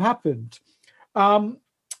that would have happened.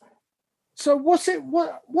 So what's it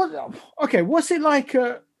like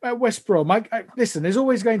at West Brom? Listen, there's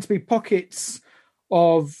always going to be pockets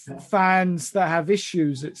of fans that have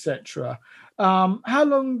issues, etc. How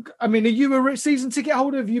long? I mean, are you a season ticket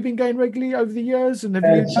holder? Have you been going regularly over the years, and have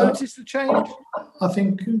you noticed the change? I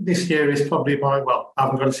think this year is probably I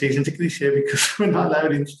haven't got a season ticket this year because we're not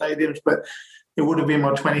allowed in stadiums, but it would have been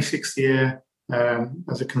my 26th year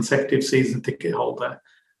as a consecutive season ticket holder.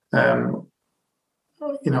 I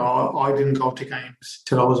didn't go to games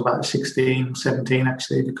till I was about 16, 17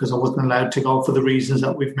 actually, because I wasn't allowed to go for the reasons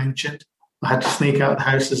that we've mentioned. I had to sneak out of the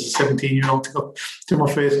house as a 17-year-old to go to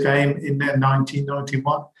my first game in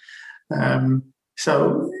 1991.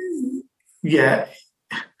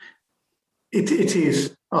 It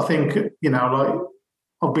is. I think,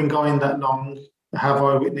 I've been going that long. Have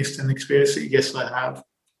I witnessed and experienced it? Yes, I have.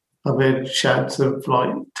 I've heard shouts of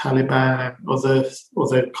like Taliban and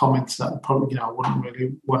other comments that probably, I wouldn't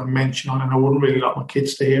really want to mention on, and I wouldn't really like my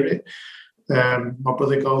kids to hear it. My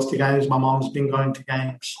brother goes to games. My mom's been going to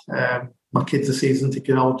games. My kids are season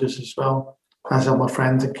ticket holders as well, as are my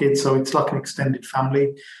friends and kids. So it's like an extended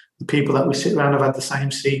family. The people that we sit around have had the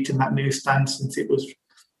same seat in that newsstand since it was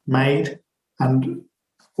made. And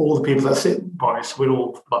all the people that sit by us,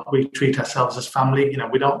 we treat ourselves as family.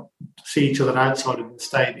 We don't see each other outside of the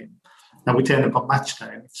stadium. And we turn up on match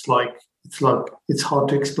day, and it's hard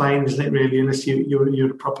to explain, isn't it? Really, unless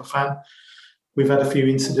you're a proper fan. We've had a few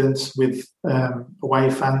incidents with away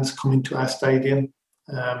fans coming to our stadium,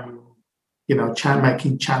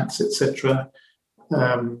 making chants, etc.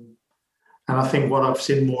 And I think what I've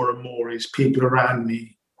seen more and more is people around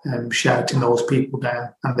me shouting those people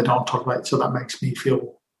down, and they don't tolerate. So that makes me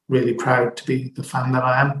feel really proud to be the fan that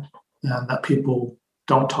I am, and that people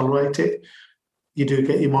don't tolerate it. You do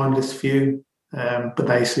get your mindless few, but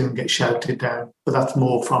they soon get shouted down. But that's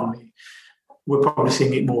more from me. We're probably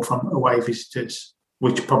seeing it more from away visitors,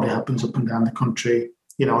 which probably happens up and down the country.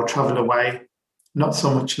 I travel away, not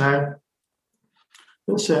so much now,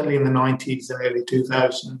 but certainly in the 90s and early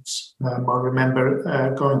 2000s. I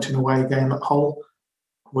remember going to an away game at Hull,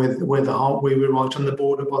 where we were right on the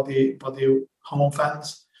border by the home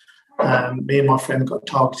fans. Me and my friend got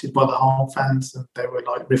targeted by the home fans, and they were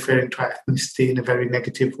like referring to our ethnicity in a very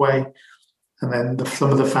negative way. And then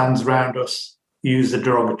some of the fans around us used the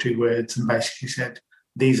derogatory words and basically said,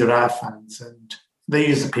 "These are our fans," and they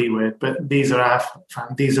used the P word, but these are our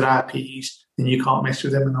fans, these are our P's, and you can't mess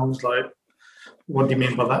with them. And I was like, "What do you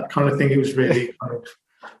mean by that?" kind of thing. It was really kind of,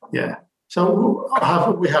 yeah. So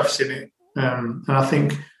we have seen it, and I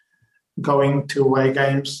think going to away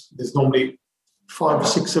games, there's normally 5 or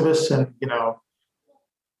 6 of us, and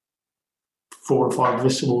 4 or 5 of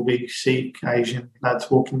us will be Sikh, Asian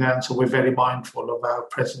lads walking down. So we're very mindful of our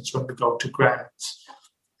presence when we go to grounds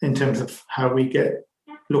in terms of how we get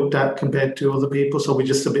looked at compared to other people. So we're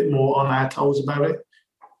just a bit more on our toes about it.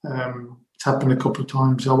 It's happened a couple of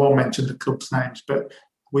times. I won't mention the club's names, but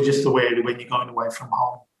we're just aware that when you're going away from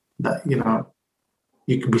home that,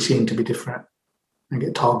 you can be seen to be different and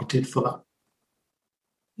get targeted for that.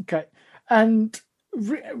 Okay. And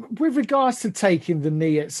with regards to taking the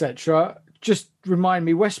knee, etc., just remind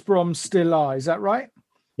me, West Brom still are, is that right?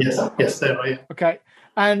 Yes, they are. Yeah. Okay.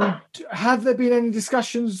 And have there been any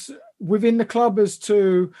discussions within the club as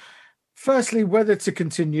to, firstly, whether to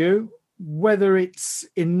continue, whether it's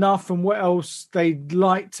enough, and what else they'd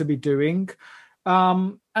like to be doing?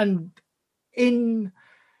 And in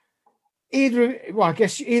either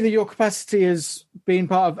your capacity as being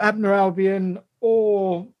part of Abner Albion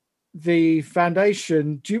or the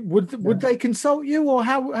foundation, would they consult you, or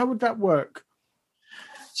how would that work?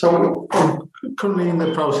 So I'm currently in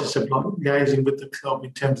the process of liaising with the club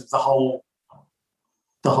in terms of the whole,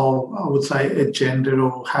 I would say, agenda,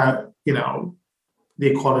 or how, the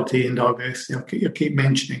equality and diversity. You keep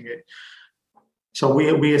mentioning it. So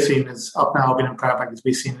we are seen as, up now, Albion and Proudbaggers,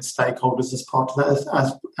 we're seen as stakeholders as part of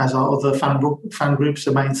that, as our other fan groups,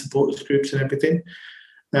 the main supporters groups and everything.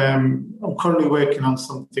 I'm currently working on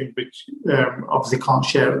something which obviously can't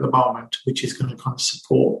share at the moment, which is going to kind of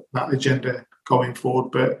support that agenda going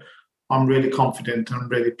forward. But I'm really confident and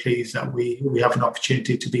really pleased that we have an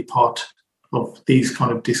opportunity to be part of these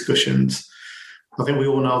kind of discussions. I think we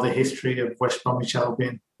all know the history of West Bromwich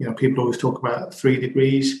Albion. People always talk about 3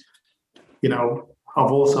 degrees.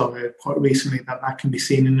 I've also heard quite recently that can be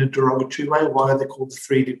seen in a derogatory way. Why are they called the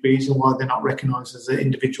 3 degrees and why they're not recognised as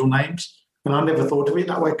individual names? And I never thought of it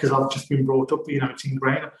that way because I've just been brought up, it's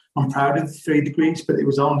ingrained. I'm proud of the 3 degrees, but it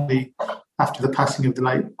was only after the passing of the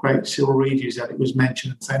late, great Cyril Regis that it was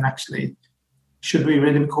mentioned, saying, actually, should we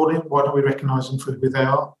really be calling them? Why don't we recognise them for who they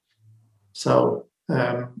are? So,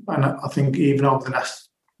 and I think even over the last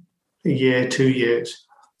year, 2 years,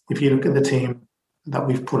 if you look at the team that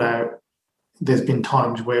we've put out, there's been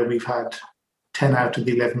times where we've had 10 out of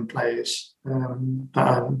 11 players that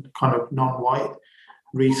are kind of non-white.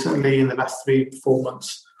 Recently, in the last 3-4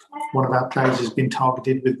 months, one of our players has been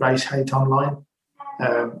targeted with race hate online,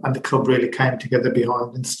 and the club really came together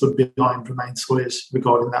behind and stood behind Romain Sawyers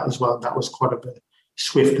regarding that as well. That was quite a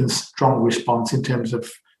swift and strong response in terms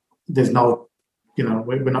of there's no,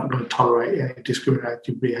 we're not going to tolerate any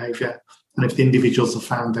discriminatory behaviour, and if the individuals are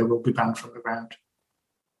found, they will be banned from the ground.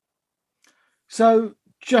 So,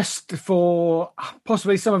 just for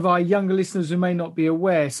possibly some of our younger listeners who may not be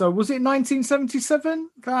aware, so was it 1977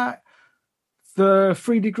 that the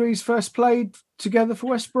 3 degrees first played together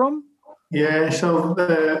for West Brom? Yeah, so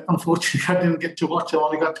unfortunately I didn't get to watch. I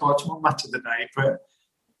only got to watch one match of the day, but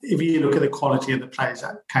if you look at the quality of the players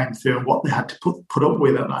that came through and what they had to put up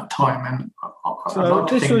with at that time, and so like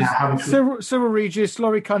this was Cyril Regis,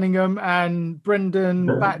 Laurie Cunningham, and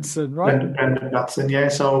Brendan Batson, right? Brendan Batson, yeah.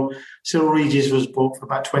 So Cyril Regis was bought for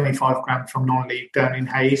about 25 grand from non-league down in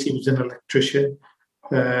Hayes. He was an electrician.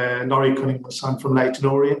 Laurie Cunningham was signed from Leyton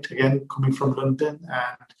Orient, again coming from London,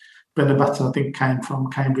 and Brendan Batson, I think, came from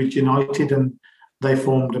Cambridge United, and they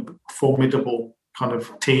formed a formidable kind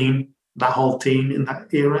of team. That whole team in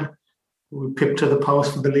that era, we pipped to the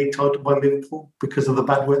post for the league title by Liverpool because of the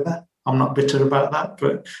bad weather. I'm not bitter about that,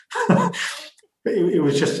 but it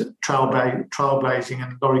was just trailblazing,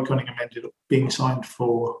 and Laurie Cunningham ended up being signed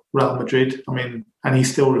for Real Madrid. And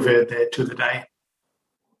he's still revered there to the day.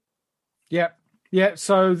 Yeah.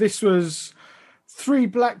 So this was 3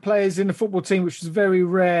 black players in the football team, which was very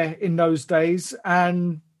rare in those days,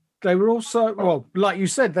 and they were also, well, like you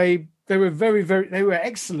said, they were very, very, they were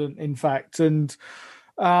excellent, in fact. And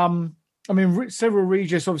Cyril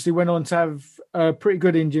Regis obviously went on to have a pretty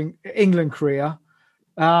good England career.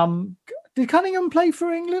 Did Cunningham play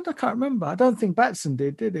for England? I can't remember. I don't think Batson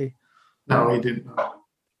did he? No, he didn't.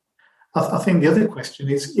 I think the other question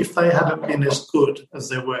is, if they hadn't been as good as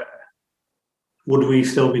they were, would we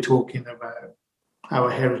still be talking about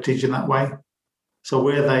our heritage in that way? So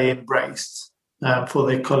were they embraced for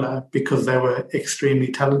their colour because they were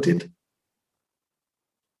extremely talented?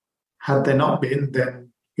 Had they not been,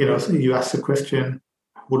 then, so you ask the question,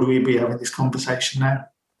 would we be having this conversation now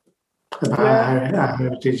about our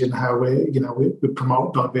heritage and how we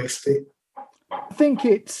promote diversity? I think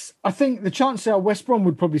the chances are West Brom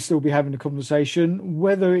would probably still be having a conversation.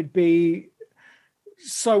 Whether it be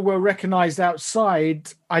so well recognised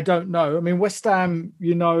outside, I don't know. West Ham,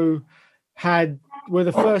 were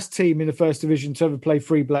the first team in the first division to ever play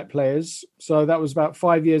 3 black players. So that was about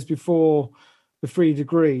 5 years before the 3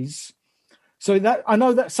 degrees. So that, I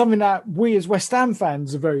know that's something that we as West Ham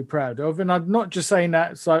fans are very proud of. And I'm not just saying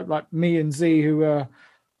that so like me and Z, who are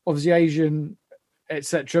obviously Asian,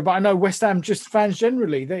 etc. But I know West Ham just fans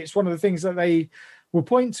generally, it's one of the things that they will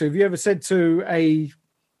point to. Have you ever said to a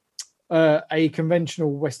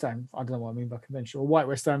conventional West Ham, I don't know what I mean by conventional, white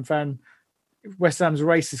West Ham fan, West Ham's a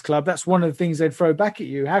racist club, that's one of the things they'd throw back at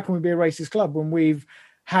you. How can we be a racist club when we've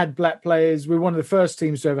had black players? We're one of the first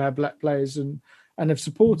teams to ever have black players and have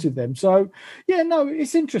supported them. So, yeah, no,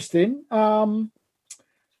 it's interesting. And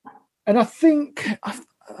I think, I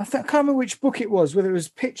can't remember which book it was, whether it was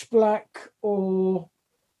Pitch Black or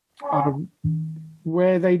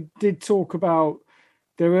where they did talk about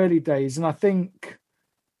their early days. And I think,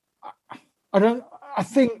 I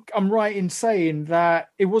think I'm right in saying that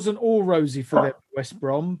it wasn't all rosy for them, West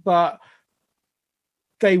Brom, but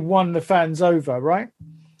they won the fans over, right?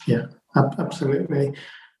 Yeah, absolutely.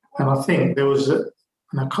 And I think there was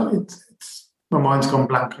my mind's gone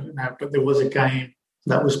blank on it now, but there was a game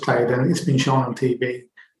that was played and it's been shown on TV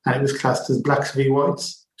and it was classed as Blacks v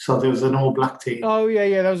Whites. So there was an all-black team. Oh,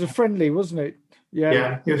 yeah. That was a friendly, wasn't it?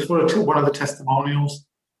 Yeah, it was for one of the testimonials.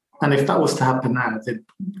 And if that was to happen now, then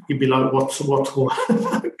you'd be like, what's all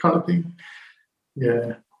that kind of thing.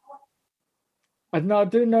 Yeah. I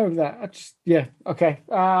didn't know that. Okay.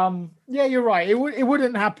 You're right. It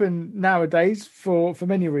wouldn't happen nowadays for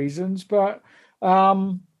many reasons, but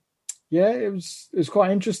it was quite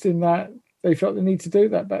interesting that they felt the need to do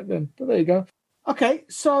that back then. But there you go. Okay,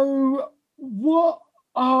 so what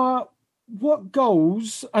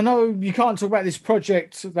goals? I know you can't talk about this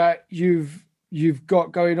project that you've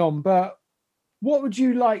got going on, but what would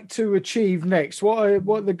you like to achieve next? What are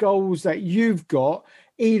the goals that you've got,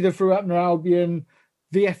 either through Upton Albion,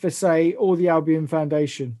 the FSA, or the Albion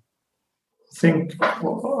Foundation? I think I'd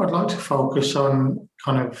like to focus on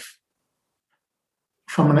kind of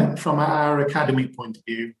from our academy point of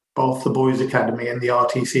view, both the Boys Academy and the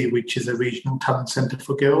RTC, which is a regional talent centre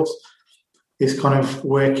for girls, is kind of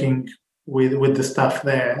working with the staff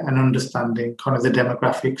there and understanding kind of the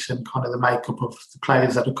demographics and kind of the makeup of the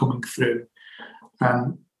players that are coming through,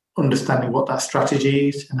 and understanding what that strategy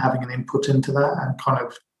is and having an input into that, and kind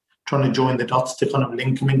of trying to join the dots to kind of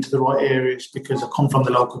link them into the right areas, because I come from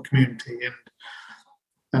the local community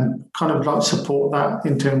and kind of like support that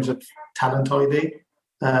in terms of talent ID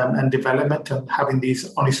and development, and having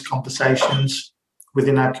these honest conversations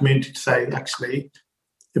within our community to say, actually,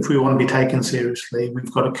 if we want to be taken seriously,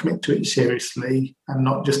 we've got to commit to it seriously and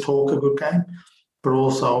not just talk a good game, but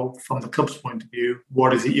also from the club's point of view,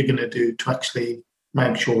 what is it you're going to do to actually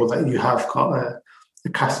make sure that you have got a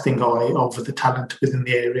casting eye over the talent within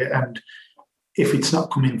the area, and if it's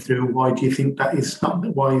not coming through, why do you think that is not?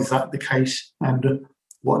 Why is that the case, and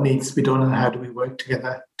what needs to be done, and how do we work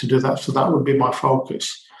together to do that? So that would be my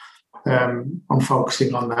focus. I'm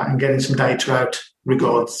focusing on that and getting some data out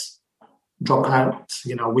regards dropouts.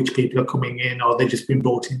 Which people are coming in, or they've just been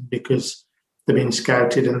brought in because they've been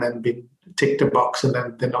scouted and then been ticked a box and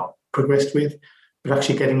then they're not progressed with. But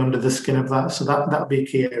actually getting under the skin of that, so that'd be a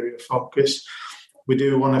key area of focus. We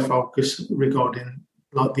do want to focus regarding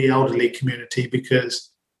like the elderly community,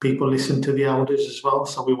 because people listen to the elders as well,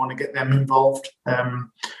 so we want to get them involved. And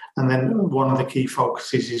then one of the key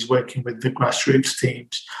focuses is working with the grassroots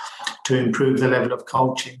teams to improve the level of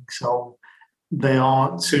coaching. So they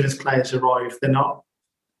aren't, as soon as players arrive, they're not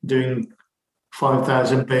doing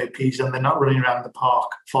 5,000 burpees and they're not running around the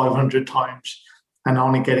park 500 times and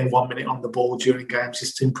only getting 1 minute on the ball during games,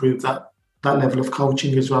 is to improve that level of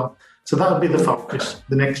coaching as well. So that would be the focus,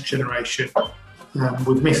 the next generation.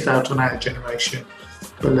 We've missed out on our generation,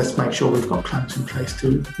 but let's make sure we've got plans in place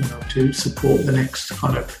to support the next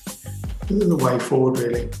kind of the way forward,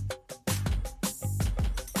 really.